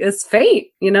like it's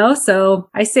fate, so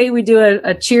I say we do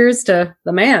a cheers to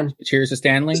the man. Cheers to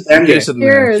Stanley. Cheers to the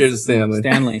man. Cheers to Stanley.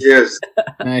 Stanley. Cheers.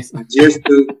 Nice. Cheers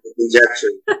to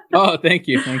injection. Oh, thank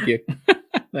you. Thank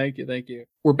you.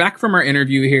 We're back from our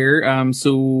interview here.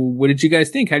 So what did you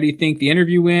guys think? How do you think the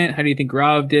interview went? How do you think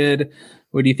Gaurav did?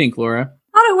 What do you think, Laura?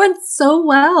 I thought it went so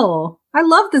well. I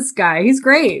love this guy. He's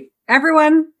great.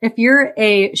 Everyone, if you're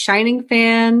a Shining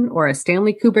fan or a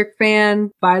Stanley Kubrick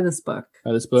fan, buy this book.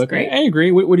 I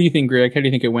agree. What do you think, Greg? How do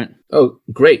you think it went? Oh,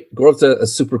 great. Gaurav's a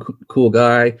super cool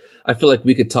guy. I feel like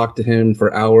we could talk to him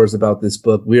for hours about this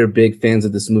book. We're big fans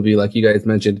of this movie. Like you guys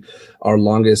mentioned, our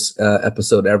longest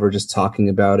episode ever just talking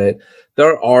about it.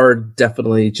 There are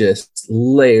definitely just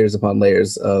layers upon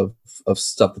layers of of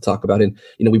stuff to talk about, and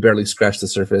we barely scratched the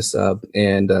surface. So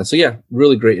yeah,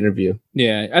 really great interview.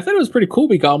 Yeah, I thought it was pretty cool.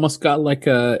 We almost got like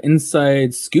a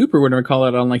inside scoop or whatever we call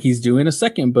it on like he's doing a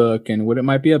second book and what it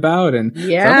might be about, and so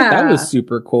I thought that was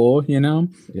super cool. Yeah.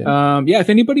 If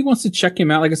anybody wants to check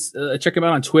him out, check him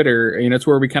out on Twitter. It's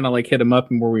where we kind of like hit him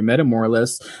up and where we met him more or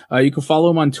less. You can follow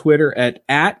him on Twitter at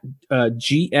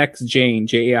GXJain,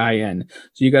 Jain.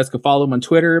 So you guys can follow him on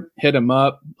Twitter, hit him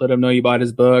up, let him know you bought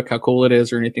his book, how cool it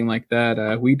is, or anything like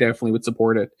that. We definitely would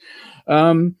support it.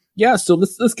 So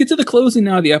let's get to the closing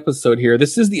now of the episode here.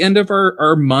 This is the end of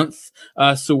our month.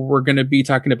 So we're going to be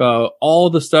talking about all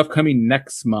the stuff coming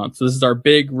next month. So this is our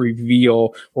big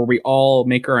reveal where we all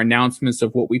make our announcements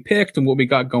of what we picked and what we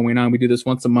got going on. We do this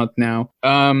once a month now.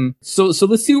 So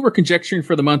let's see what we're conjecturing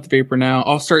for the month of April now.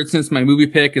 I'll start since my movie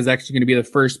pick is actually going to be the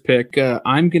first pick.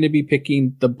 I'm going to be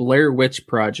picking The Blair Witch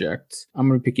Project. I'm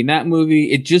going to be picking that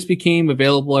movie. It just became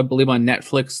available, I believe, on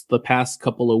Netflix the past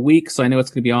couple of weeks. So I know it's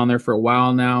going to be on there for a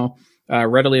while now.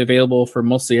 Readily available for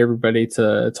mostly everybody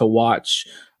to watch.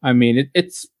 I mean,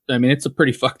 it's a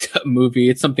pretty fucked up movie.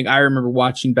 It's something I remember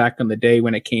watching back in the day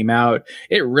when it came out.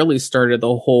 It really started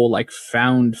the whole like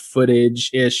found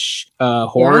footage-ish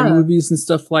horror movies and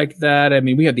stuff like that. I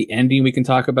mean, we have the ending we can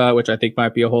talk about, which I think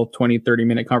might be a whole 20-30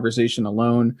 minute conversation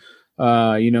alone.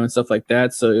 And stuff like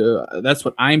that. So that's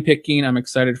what I'm picking. I'm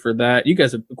excited for that. You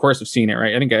guys, of course, have seen it,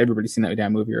 right? I think everybody's seen that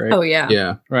damn movie, right? Oh, yeah.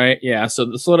 Yeah. Right? Yeah. So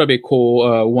that'll be a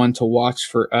cool one to watch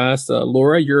for us.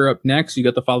 Laura, you're up next. You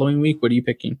got the following week. What are you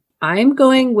picking? I'm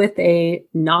going with a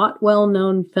not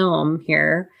well-known film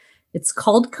here. It's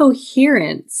called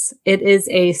Coherence. It is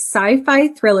a sci-fi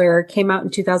thriller, came out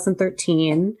in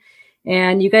 2013.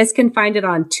 And you guys can find it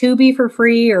on Tubi for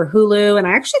free or Hulu. And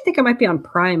I actually think it might be on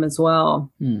Prime as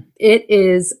well. It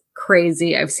is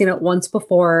crazy. I've seen it once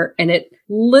before and it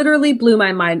literally blew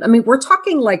my mind. I mean, we're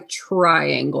talking like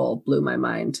triangle blew my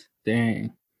mind.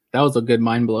 Dang. That was a good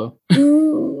mind blow.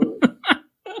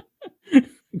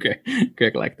 Okay.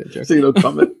 Greg liked that joke. So you don't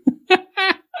comment.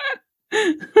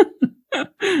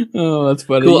 Oh, that's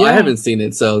funny. Cool. Yeah. I haven't seen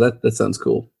it, so that sounds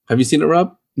cool. Have you seen it,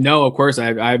 Rob? No, of course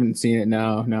I haven't seen it.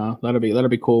 No, that'll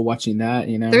be cool watching that.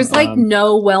 There's like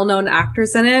no well-known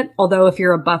actors in it. Although if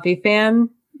you're a Buffy fan,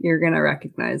 you're gonna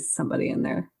recognize somebody in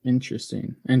there.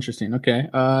 Interesting. Okay.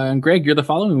 And Greg, you're the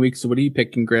following week. So what are you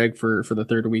picking, Greg, for the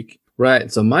third week? Right.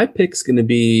 So my pick's gonna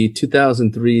be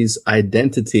 2003's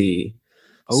Identity.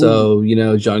 Oh.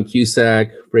 So John Cusack,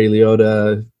 Ray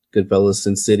Liotta, Goodfellas,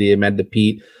 Sin City, Amanda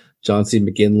Peet, John C.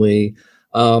 McGinley.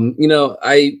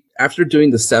 After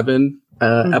doing the Seven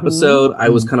episode, I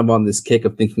was kind of on this kick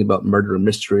of thinking about murder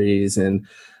mysteries, and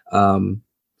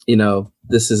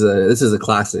this is a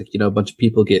classic. A bunch of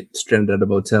people get stranded at a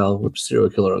motel with a serial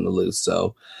killer on the loose.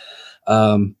 So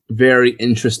very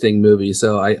interesting movie.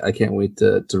 So I can't wait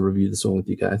to review this one with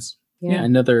you guys. Yeah,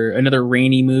 another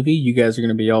rainy movie. You guys are going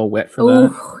to be all wet for that.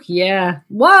 Oh, yeah.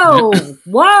 Whoa.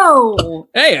 Whoa.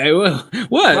 Hey,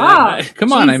 what?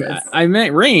 Come on. I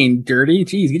meant rain, dirty.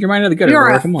 Jeez, get your mind out of the gutter. You're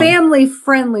a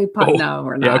family-friendly podcast. No,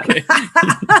 we're not.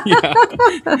 Yeah,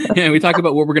 okay. Yeah, we talk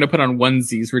about what we're going to put on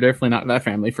onesies. We're definitely not that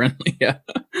family-friendly. Yeah.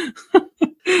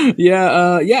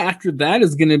 After that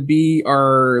is going to be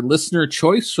our listener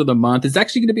choice for the month. It's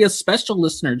actually going to be a special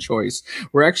listener choice.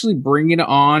 We're actually bringing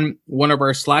on one of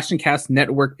our Slash and Cast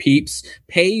Network peeps,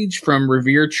 Paige from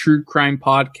Revere True Crime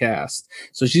Podcast.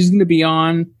 So she's going to be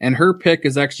on, and her pick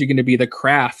is actually going to be The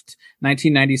Craft,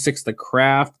 1996, The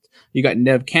Craft. You got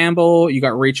Nev Campbell, you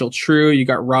got Rachel True, you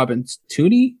got Robin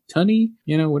Tunney,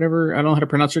 whatever. I don't know how to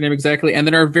pronounce her name exactly. And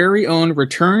then our very own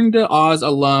Return to Oz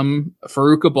alum,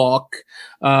 Faruka Balk.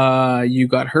 You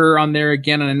got her on there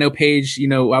again. And I know Paige,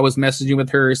 I was messaging with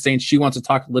her saying she wants to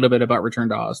talk a little bit about Return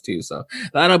to Oz too. So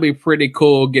that'll be pretty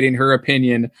cool getting her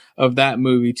opinion of that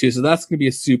movie too. So that's going to be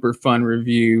a super fun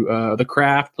review. The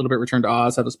Craft, a little bit Return to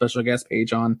Oz, have a special guest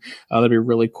page on. That'll be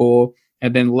really cool.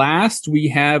 And then last we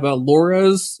have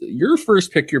Laura's, your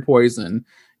first pick, your poison,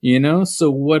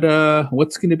 so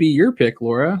what's going to be your pick,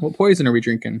 Laura? What poison are we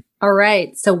drinking? All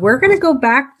right. So we're going to go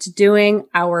back to doing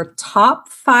our top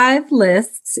 5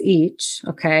 lists each.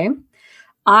 Okay.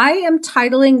 I am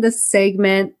titling this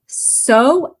segment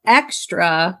So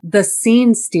Extra, the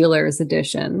Scene Stealers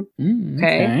edition.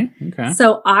 Okay.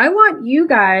 So I want you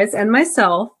guys and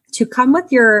myself to come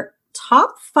with your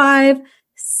top 5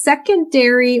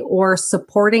 secondary or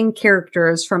supporting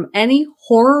characters from any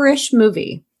horror-ish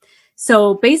movie.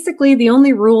 So basically the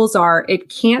only rules are it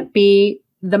can't be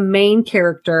the main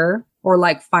character or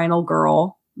like final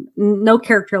girl, no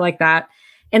character like that.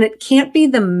 And it can't be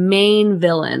the main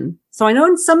villain. So I know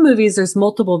in some movies there's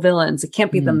multiple villains. It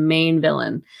can't be the main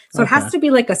villain. So it has to be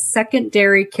like a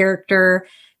secondary character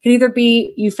could either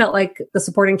be you felt like the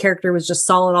supporting character was just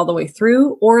solid all the way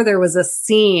through, or there was a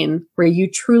scene where you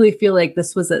truly feel like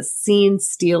this was a scene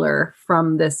stealer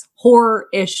from this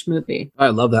horror-ish movie. I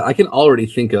love that. I can already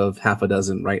think of half a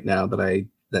dozen right now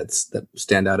that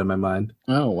stand out in my mind.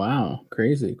 Oh, wow.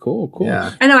 Crazy. Cool.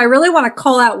 Yeah. I know. I really want to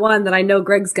call out one that I know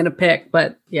Greg's going to pick,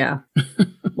 but yeah,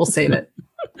 we'll save it.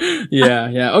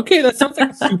 Yeah. Okay, that sounds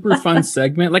like a super fun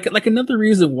segment. Like another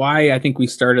reason why I think we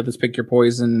started this Pick Your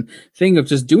Poison thing of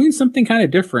just doing something kind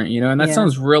of different, and that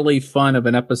sounds really fun of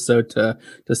an episode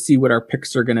to see what our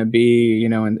picks are going to be,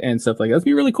 and stuff like that. That'd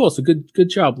be really cool. So good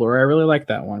job, Laura. I really like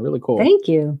that one. Really cool. Thank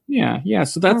you. Yeah.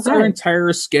 So that's our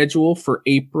entire schedule for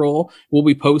April. We'll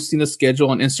be posting the schedule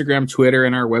on Instagram, Twitter,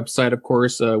 and our website, of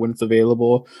course, when it's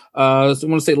available. So I want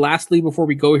to say lastly, before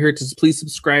we go here, to please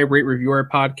subscribe, rate, review our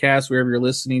podcast, wherever you're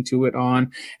listening to it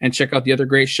on, and check out the other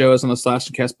great shows on the Slash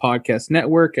and Cast podcast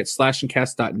network at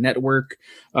slashandcast.network.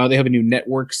 They have a new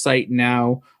network site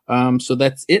now. So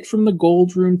that's it from the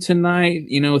Gold Room tonight.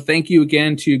 Thank you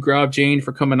again to Gaurav Jain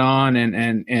for coming on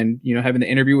and having the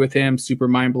interview with him. Super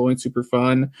mind-blowing, super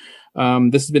fun.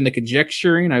 This has been The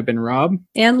Conjecturing. I've been Rob.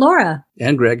 And Laura.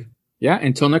 And Greg. Yeah,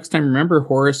 until next time, remember,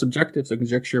 horror is subjective, so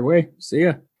conjecture away. See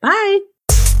ya. Bye.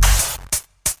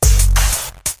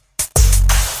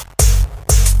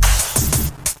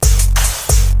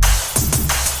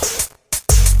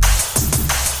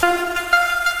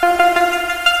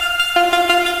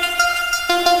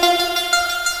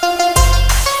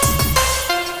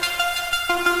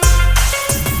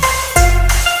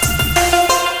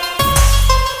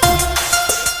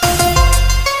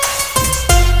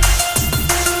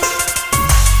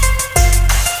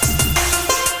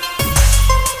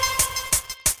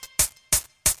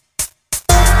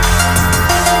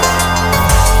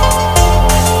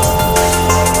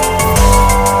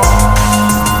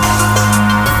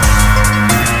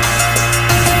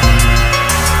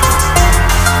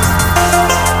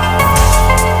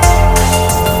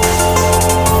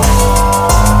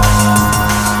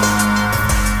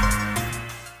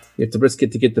 You have to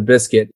brisket to get the biscuit.